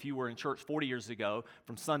place if you were in church 40 years ago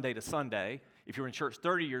from Sunday to Sunday, if you were in church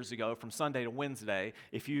 30 years ago from Sunday to Wednesday,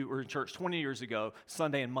 if you were in church 20 years ago,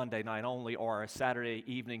 Sunday and Monday night only, or a Saturday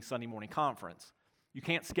evening, Sunday morning conference. You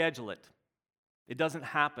can't schedule it. It doesn't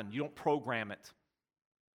happen. You don't program it.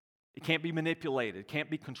 It can't be manipulated. It can't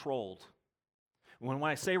be controlled. When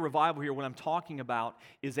I say revival here, what I'm talking about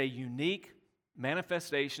is a unique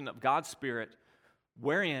manifestation of God's Spirit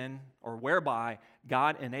wherein or whereby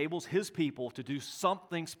God enables His people to do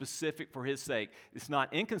something specific for His sake. It's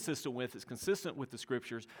not inconsistent with, it's consistent with the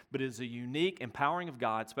Scriptures, but it is a unique empowering of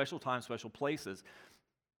God, special times, special places.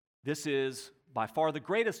 This is by far the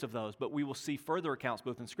greatest of those, but we will see further accounts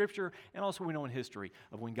both in Scripture and also we know in history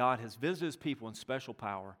of when God has visited His people in special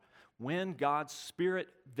power. When God's Spirit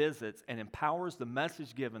visits and empowers the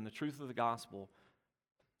message given, the truth of the gospel,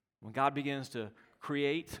 when God begins to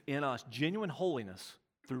create in us genuine holiness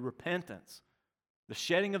through repentance, the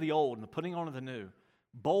shedding of the old and the putting on of the new,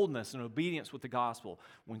 boldness and obedience with the gospel,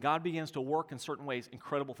 when God begins to work in certain ways,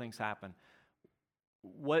 incredible things happen.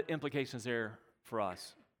 What implications there for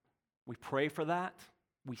us? We pray for that.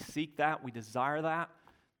 We seek that. We desire that.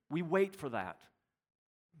 We wait for that.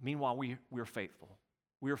 Meanwhile, we're faithful.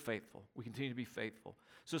 We are faithful. We continue to be faithful.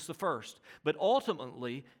 So it's the first. But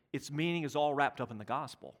ultimately, its meaning is all wrapped up in the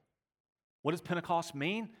gospel. What does Pentecost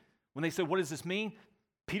mean? When they say, what does this mean?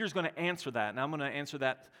 Peter's going to answer that, and I'm going to answer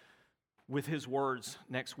that with his words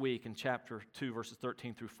next week in chapter 2, verses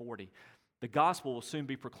 13 through 40. The gospel will soon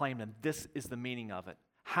be proclaimed, and this is the meaning of it.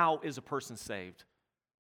 How is a person saved?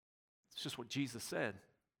 It's just what Jesus said.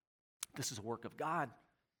 This is a work of God,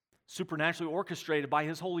 supernaturally orchestrated by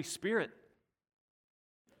His Holy Spirit,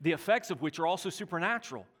 the effects of which are also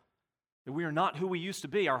supernatural. That we are not who we used to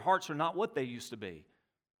be. Our hearts are not what they used to be.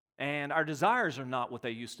 And our desires are not what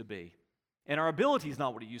they used to be. And our ability is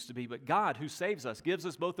not what it used to be. But God, who saves us, gives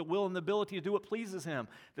us both the will and the ability to do what pleases Him.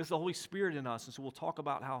 There's the Holy Spirit in us. And so we'll talk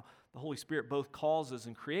about how the Holy Spirit both causes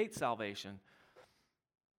and creates salvation,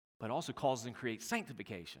 but also causes and creates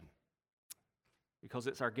sanctification. Because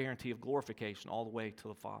it's our guarantee of glorification all the way to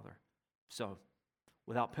the Father. So,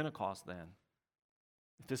 without Pentecost then,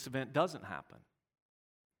 if this event doesn't happen,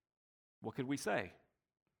 what could we say?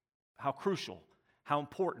 How crucial, how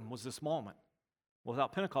important was this moment?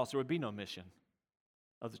 Without Pentecost, there would be no mission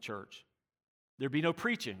of the church. There'd be no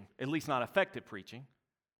preaching, at least not effective preaching.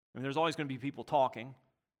 I mean, there's always going to be people talking,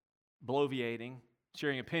 bloviating,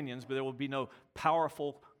 sharing opinions, but there will be no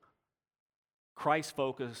powerful,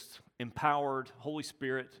 Christ-focused, empowered, Holy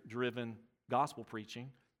Spirit-driven gospel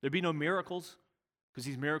preaching. There'd be no miracles, because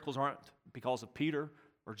these miracles aren't because of Peter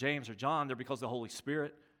or James or John. They're because of the Holy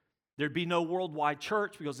Spirit. There'd be no worldwide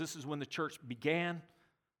church, because this is when the church began.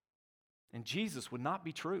 And Jesus would not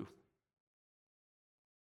be true.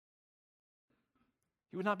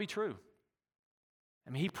 He would not be true.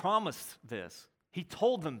 I mean, He promised this. He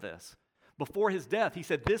told them this. Before His death, He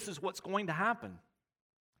said, this is what's going to happen.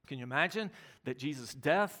 Can you imagine that Jesus'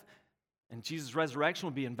 death and Jesus' resurrection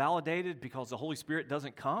will be invalidated because the Holy Spirit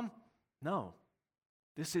doesn't come? No.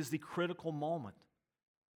 This is the critical moment.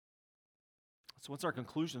 So what's our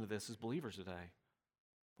conclusion to this as believers today?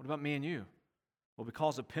 What about me and you? Well,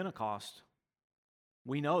 because of Pentecost,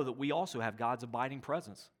 we know that we also have God's abiding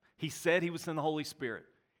presence. He said He would send the Holy Spirit.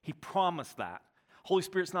 He promised that. Holy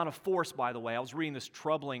Spirit's not a force, by the way. I was reading this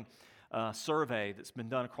troubling survey that's been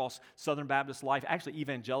done across Southern Baptist life, actually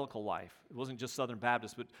evangelical life. It wasn't just Southern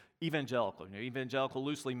Baptist, but evangelical. Evangelical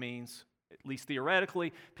loosely means, at least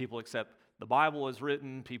theoretically, people accept the Bible as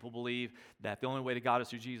written. People believe that the only way to God is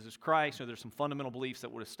through Jesus Christ. There's some fundamental beliefs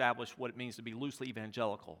that would establish what it means to be loosely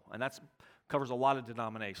evangelical, and that covers a lot of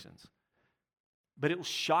denominations. But it was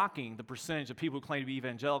shocking, the percentage of people who claim to be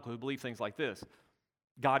evangelical who believe things like this.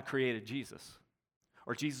 God created Jesus,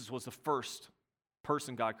 or Jesus was the first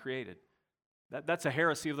person God created. That's a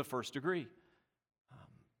heresy of the first degree.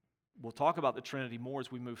 We'll talk about the Trinity more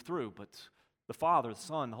as we move through, but the Father, the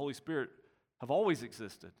Son, the Holy Spirit have always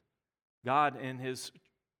existed. God in His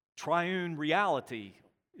triune reality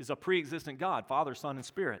is a pre-existent God, Father, Son, and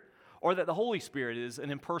Spirit. Or that the Holy Spirit is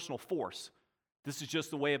an impersonal force. This is just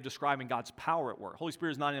the way of describing God's power at work. Holy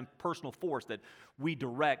Spirit is not an impersonal force that we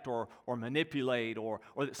direct or manipulate or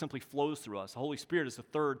that simply flows through us. The Holy Spirit is the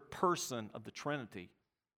third person of the Trinity,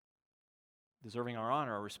 deserving our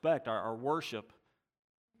honor, our respect, our worship,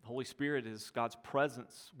 The Holy Spirit is God's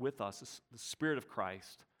presence with us, the Spirit of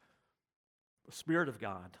Christ, the Spirit of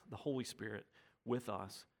God, the Holy Spirit with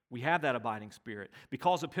us. We have that abiding Spirit.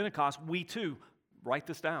 Because of Pentecost, we too, write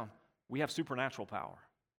this down, we have supernatural power.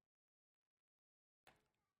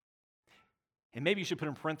 And maybe you should put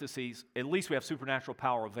in parentheses, at least we have supernatural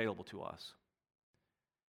power available to us.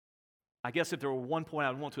 I guess if there were one point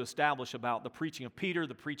I would want to establish about the preaching of Peter,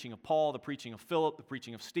 the preaching of Paul, the preaching of Philip, the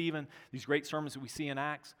preaching of Stephen, these great sermons that we see in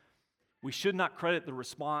Acts, we should not credit the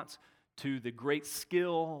response to the great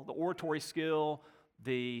skill, the oratory skill,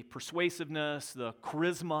 the persuasiveness, the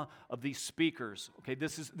charisma of these speakers. Okay,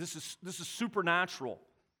 this is supernatural.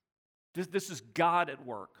 This is God at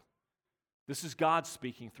work. This is God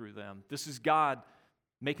speaking through them. This is God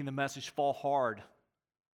making the message fall hard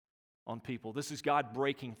on people. This is God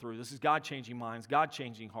breaking through. This is God changing minds, God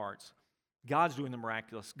changing hearts. God's doing the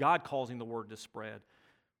miraculous. God causing the word to spread.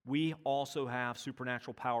 We also have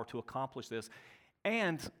supernatural power to accomplish this.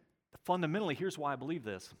 And fundamentally, here's why I believe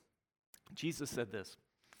this. Jesus said this.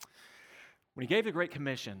 When he gave the Great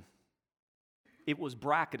Commission, it was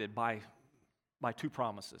bracketed by two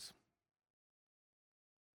promises.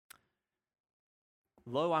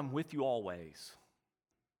 Lo, I'm with you always,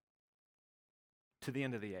 to the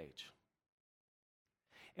end of the age.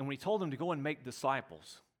 And when he told them to go and make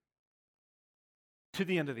disciples, to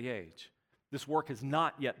the end of the age, this work has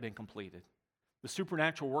not yet been completed. The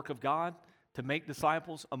supernatural work of God to make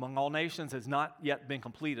disciples among all nations has not yet been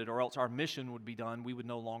completed, or else our mission would be done. We would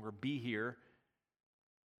no longer be here.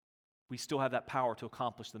 We still have that power to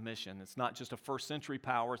accomplish the mission. It's not just a first century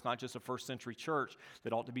power. It's not just a first century church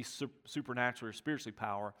that ought to be supernatural or spiritually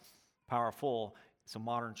powerful. It's a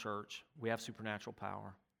modern church. We have supernatural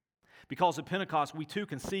power. Because of Pentecost, we too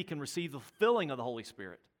can seek and receive the filling of the Holy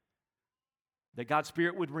Spirit. That God's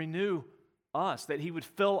Spirit would renew us, that He would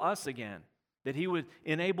fill us again, that He would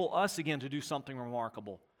enable us again to do something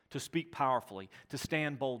remarkable, to speak powerfully, to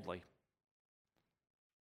stand boldly.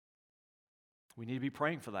 We need to be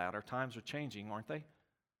praying for that. Our times are changing, aren't they?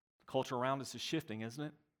 The culture around us is shifting, isn't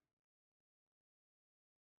it?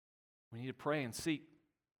 We need to pray and seek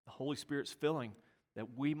the Holy Spirit's filling,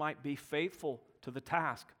 that we might be faithful to the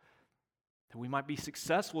task, that we might be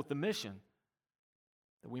successful with the mission,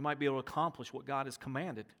 that we might be able to accomplish what God has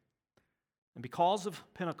commanded. And because of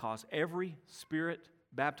Pentecost, every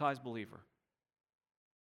Spirit-baptized believer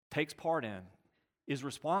takes part in, is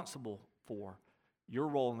responsible for your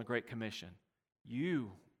role in the Great Commission.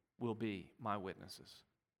 You will be my witnesses.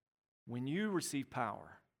 When you receive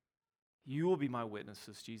power, you will be my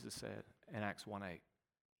witnesses, Jesus said in Acts 1:8.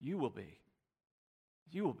 You will be.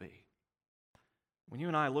 You will be. When you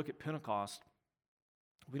and I look at Pentecost,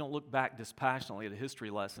 we don't look back dispassionately at a history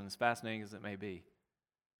lesson, as fascinating as it may be.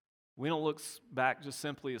 We don't look back just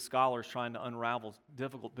simply as scholars trying to unravel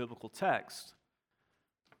difficult biblical texts.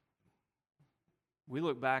 We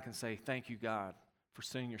look back and say, thank you, God, for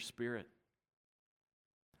sending your Spirit.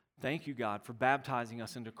 Thank you, God, for baptizing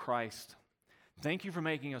us into Christ. Thank you for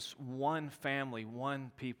making us one family,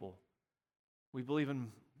 one people. We believe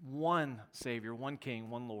in one Savior, one King,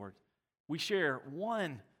 one Lord. We share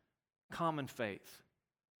one common faith,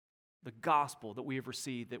 the gospel that we have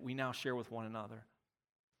received that we now share with one another.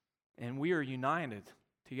 And we are united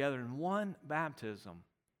together in one baptism.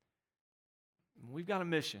 We've got a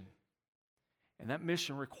mission, and that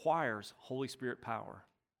mission requires Holy Spirit power.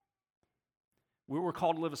 We were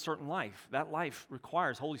called to live a certain life. That life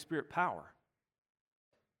requires Holy Spirit power.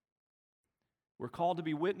 We're called to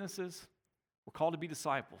be witnesses. We're called to be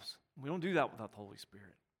disciples. We don't do that without the Holy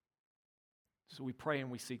Spirit. So we pray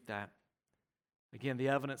and we seek that. Again, the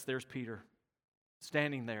evidence, there's Peter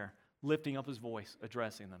standing there, lifting up his voice,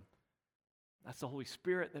 addressing them. That's the Holy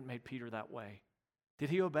Spirit that made Peter that way. Did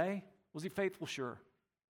he obey? Was he faithful? Sure.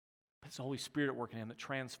 But it's the Holy Spirit working in him that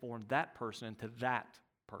transformed that person into that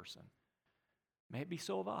person. May it be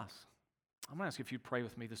so of us. I'm going to ask you if you'd pray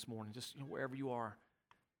with me this morning, just wherever you are.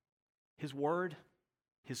 His Word,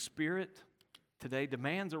 His Spirit today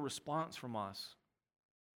demands a response from us.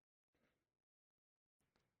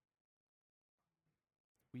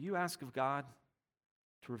 Will you ask of God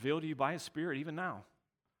to reveal to you by His Spirit even now?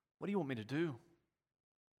 What do you want me to do?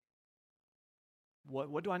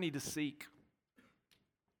 What do I need to seek?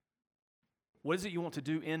 What is it you want to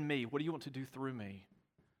do in me? What do you want to do through me?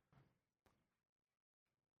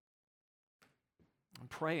 And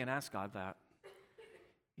pray and ask God that.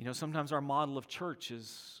 You know, sometimes our model of church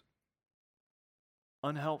is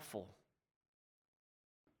unhelpful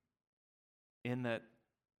in that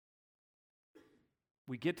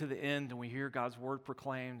we get to the end and we hear God's word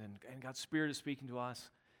proclaimed and God's Spirit is speaking to us,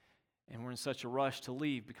 and we're in such a rush to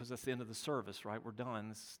leave because that's the end of the service, right? We're done.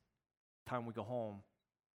 It's time we go home.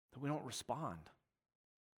 That we don't respond.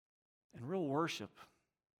 And real worship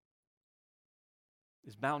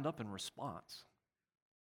is bound up in response.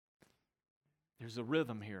 There's a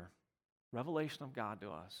rhythm here. Revelation of God to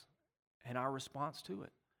us and our response to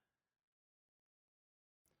it.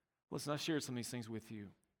 Listen, I shared some of these things with you.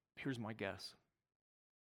 Here's my guess.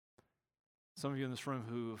 Some of you in this room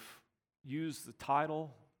who've used the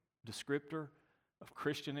title, descriptor of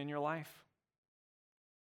Christian in your life,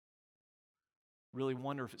 really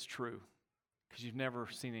wonder if it's true because you've never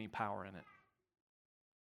seen any power in it.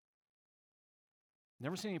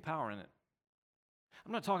 Never seen any power in it.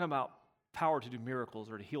 I'm not talking about power to do miracles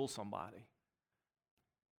or to heal somebody.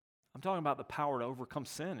 I'm talking about the power to overcome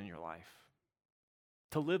sin in your life,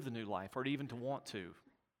 to live the new life, or even to want to.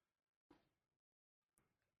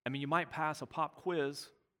 I mean, you might pass a pop quiz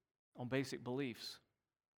on basic beliefs,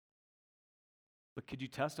 but could you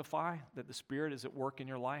testify that the Spirit is at work in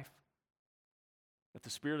your life? That the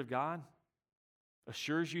Spirit of God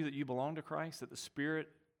assures you that you belong to Christ, that the Spirit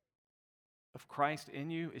of Christ in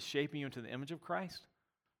you is shaping you into the image of Christ?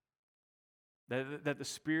 That the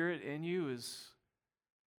Spirit in you is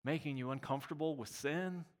making you uncomfortable with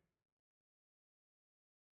sin,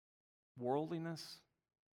 worldliness,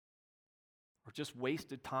 or just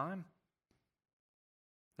wasted time?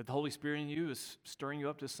 That the Holy Spirit in you is stirring you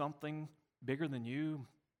up to something bigger than you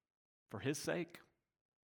for His sake?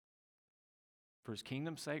 For His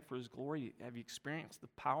kingdom's sake, for His glory? Have you experienced the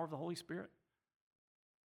power of the Holy Spirit?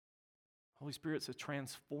 Holy Spirit's a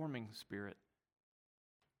transforming Spirit.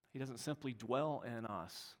 He doesn't simply dwell in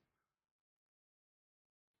us.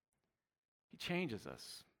 He changes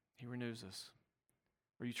us. He renews us.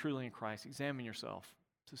 Are you truly in Christ? Examine yourself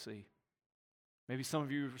to see. Maybe some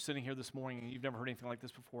of you are sitting here this morning and you've never heard anything like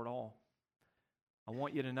this before at all. I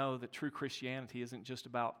want you to know that true Christianity isn't just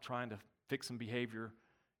about trying to fix some behavior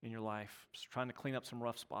in your life, just trying to clean up some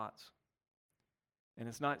rough spots. And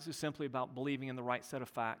it's not just simply about believing in the right set of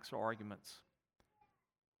facts or arguments.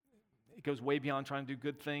 It goes way beyond trying to do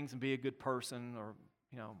good things and be a good person or,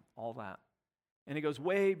 all that. And it goes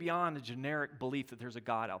way beyond a generic belief that there's a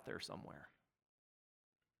God out there somewhere.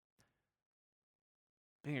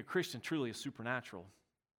 Being a Christian truly is supernatural.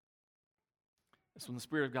 It's when the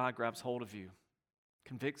Spirit of God grabs hold of you,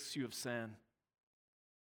 convicts you of sin,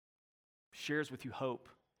 shares with you hope,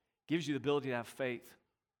 gives you the ability to have faith,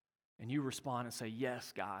 and you respond and say,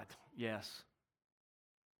 yes, God, yes.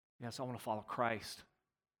 Yes, I want to follow Christ.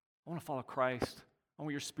 I want to follow Christ. I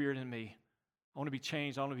want your Spirit in me. I want to be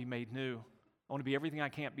changed. I want to be made new. I want to be everything I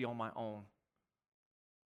can't be on my own.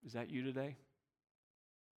 Is that you today?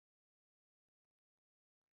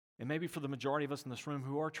 And maybe for the majority of us in this room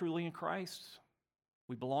who are truly in Christ,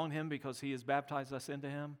 we belong to Him because He has baptized us into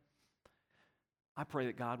Him. I pray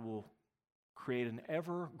that God will create an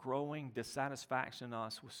ever-growing dissatisfaction in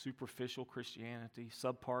us with superficial Christianity,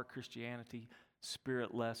 subpar Christianity,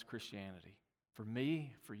 spirit-less Christianity. For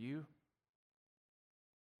me, for you,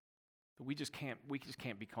 that we just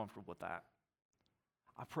can't be comfortable with that.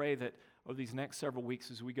 I pray that over these next several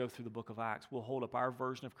weeks as we go through the book of Acts, we'll hold up our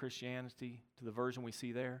version of Christianity to the version we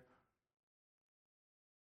see there,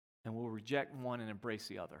 and we'll reject one and embrace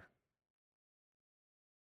the other.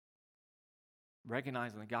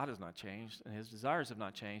 Recognizing that God has not changed, and His desires have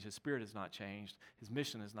not changed, His Spirit has not changed, His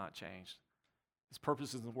mission has not changed, His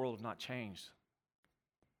purposes in the world have not changed.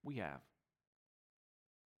 We have.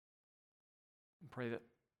 And pray that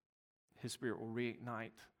His Spirit will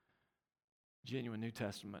reignite genuine New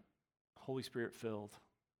Testament, Holy Spirit-filled,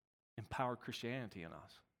 empowered Christianity in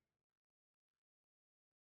us.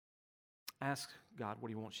 Ask God what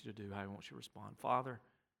He wants you to do, how He wants you to respond. Father,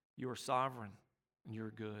 You are sovereign and You're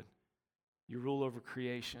good. You rule over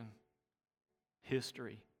creation,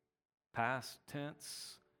 history, past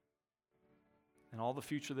tense, and all the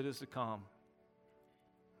future that is to come.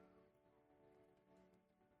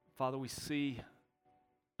 Father, we see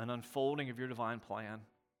an unfolding of Your divine plan.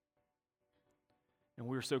 And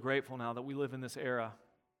we're so grateful now that we live in this era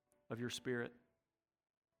of Your Spirit,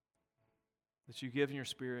 that You've given Your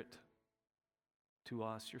Spirit to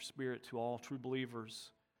us, Your Spirit to all true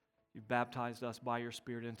believers. You've baptized us by Your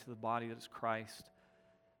Spirit into the body that is Christ.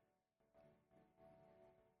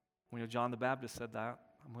 We know John the Baptist said that.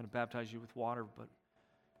 I'm going to baptize you with water, but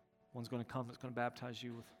one's going to come that's going to baptize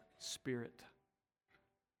you with Spirit.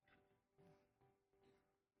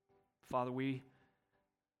 Father, we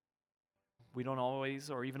don't always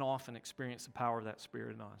or even often experience the power of that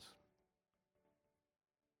Spirit in us.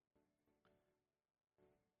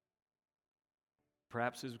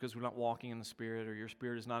 Perhaps it's because we're not walking in the Spirit, or Your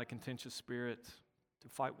Spirit is not a contentious Spirit. to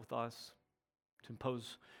fight with us, to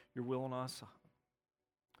impose your will on us.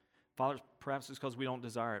 Father, perhaps it's because we don't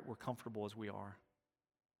desire it. We're comfortable as we are.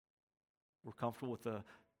 We're comfortable with the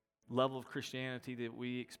level of Christianity that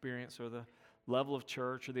we experience, or the level of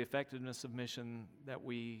church, or the effectiveness of mission that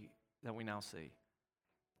we now see.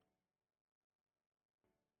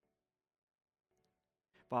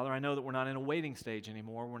 Father, I know that we're not in a waiting stage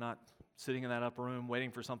anymore. We're not sitting in that upper room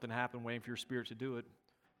waiting for something to happen, waiting for your Spirit to do it.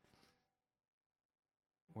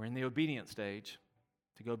 We're in the obedient stage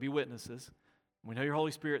to go be witnesses. We know your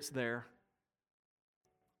Holy Spirit's there.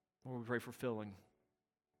 Lord, we pray for filling.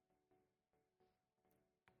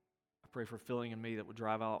 I pray for filling in me that would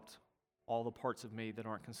drive out all the parts of me that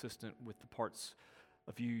aren't consistent with the parts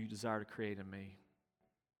of you desire to create in me.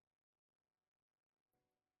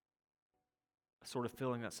 A sort of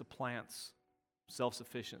filling that supplants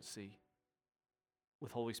self-sufficiency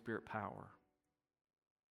with Holy Spirit power.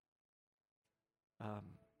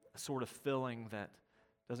 A sort of filling that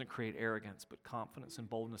doesn't create arrogance, but confidence and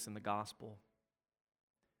boldness in the gospel,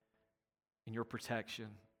 in your protection,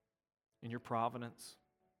 in your providence,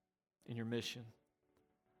 in your mission.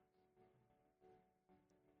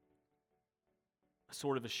 A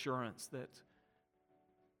sort of assurance that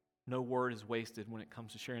no word is wasted when it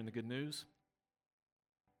comes to sharing the good news,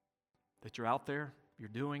 that you're out there, you're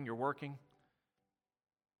doing, you're working.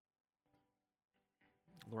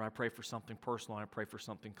 Lord, I pray for something personal, and I pray for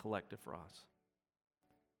something collective for us.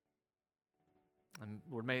 And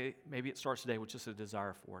Lord, maybe it starts today with just a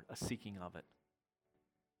desire for it, a seeking of it.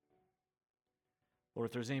 Lord,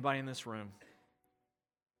 if there's anybody in this room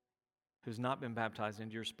who's not been baptized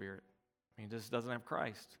into your Spirit, just doesn't have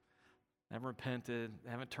Christ, they haven't repented,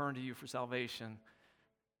 they haven't turned to you for salvation,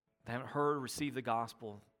 they haven't heard or received the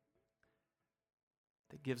gospel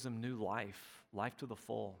that gives them new life, life to the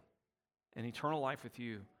full, and eternal life with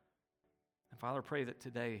you. And Father, I pray that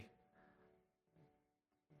today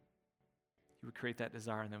you would create that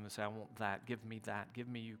desire in them to say, I want that, give me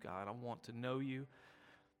you, God. I want to know you.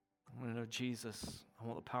 I want to know Jesus. I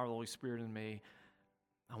want the power of the Holy Spirit in me.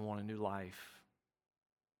 I want a new life.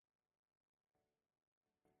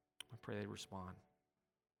 I pray they respond.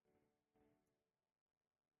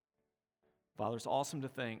 Father, it's awesome to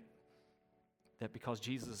think that because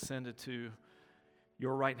Jesus ascended to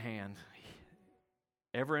your right hand,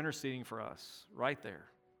 ever interceding for us, right there,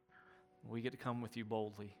 we get to come with you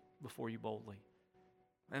boldly, before you boldly.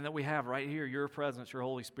 And that we have right here your presence, your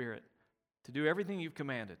Holy Spirit, to do everything you've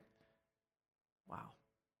commanded. Wow.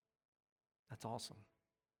 That's awesome.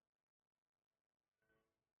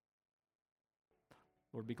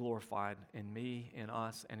 Lord, be glorified in me, in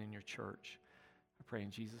us, and in your church. I pray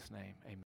in Jesus' name, amen.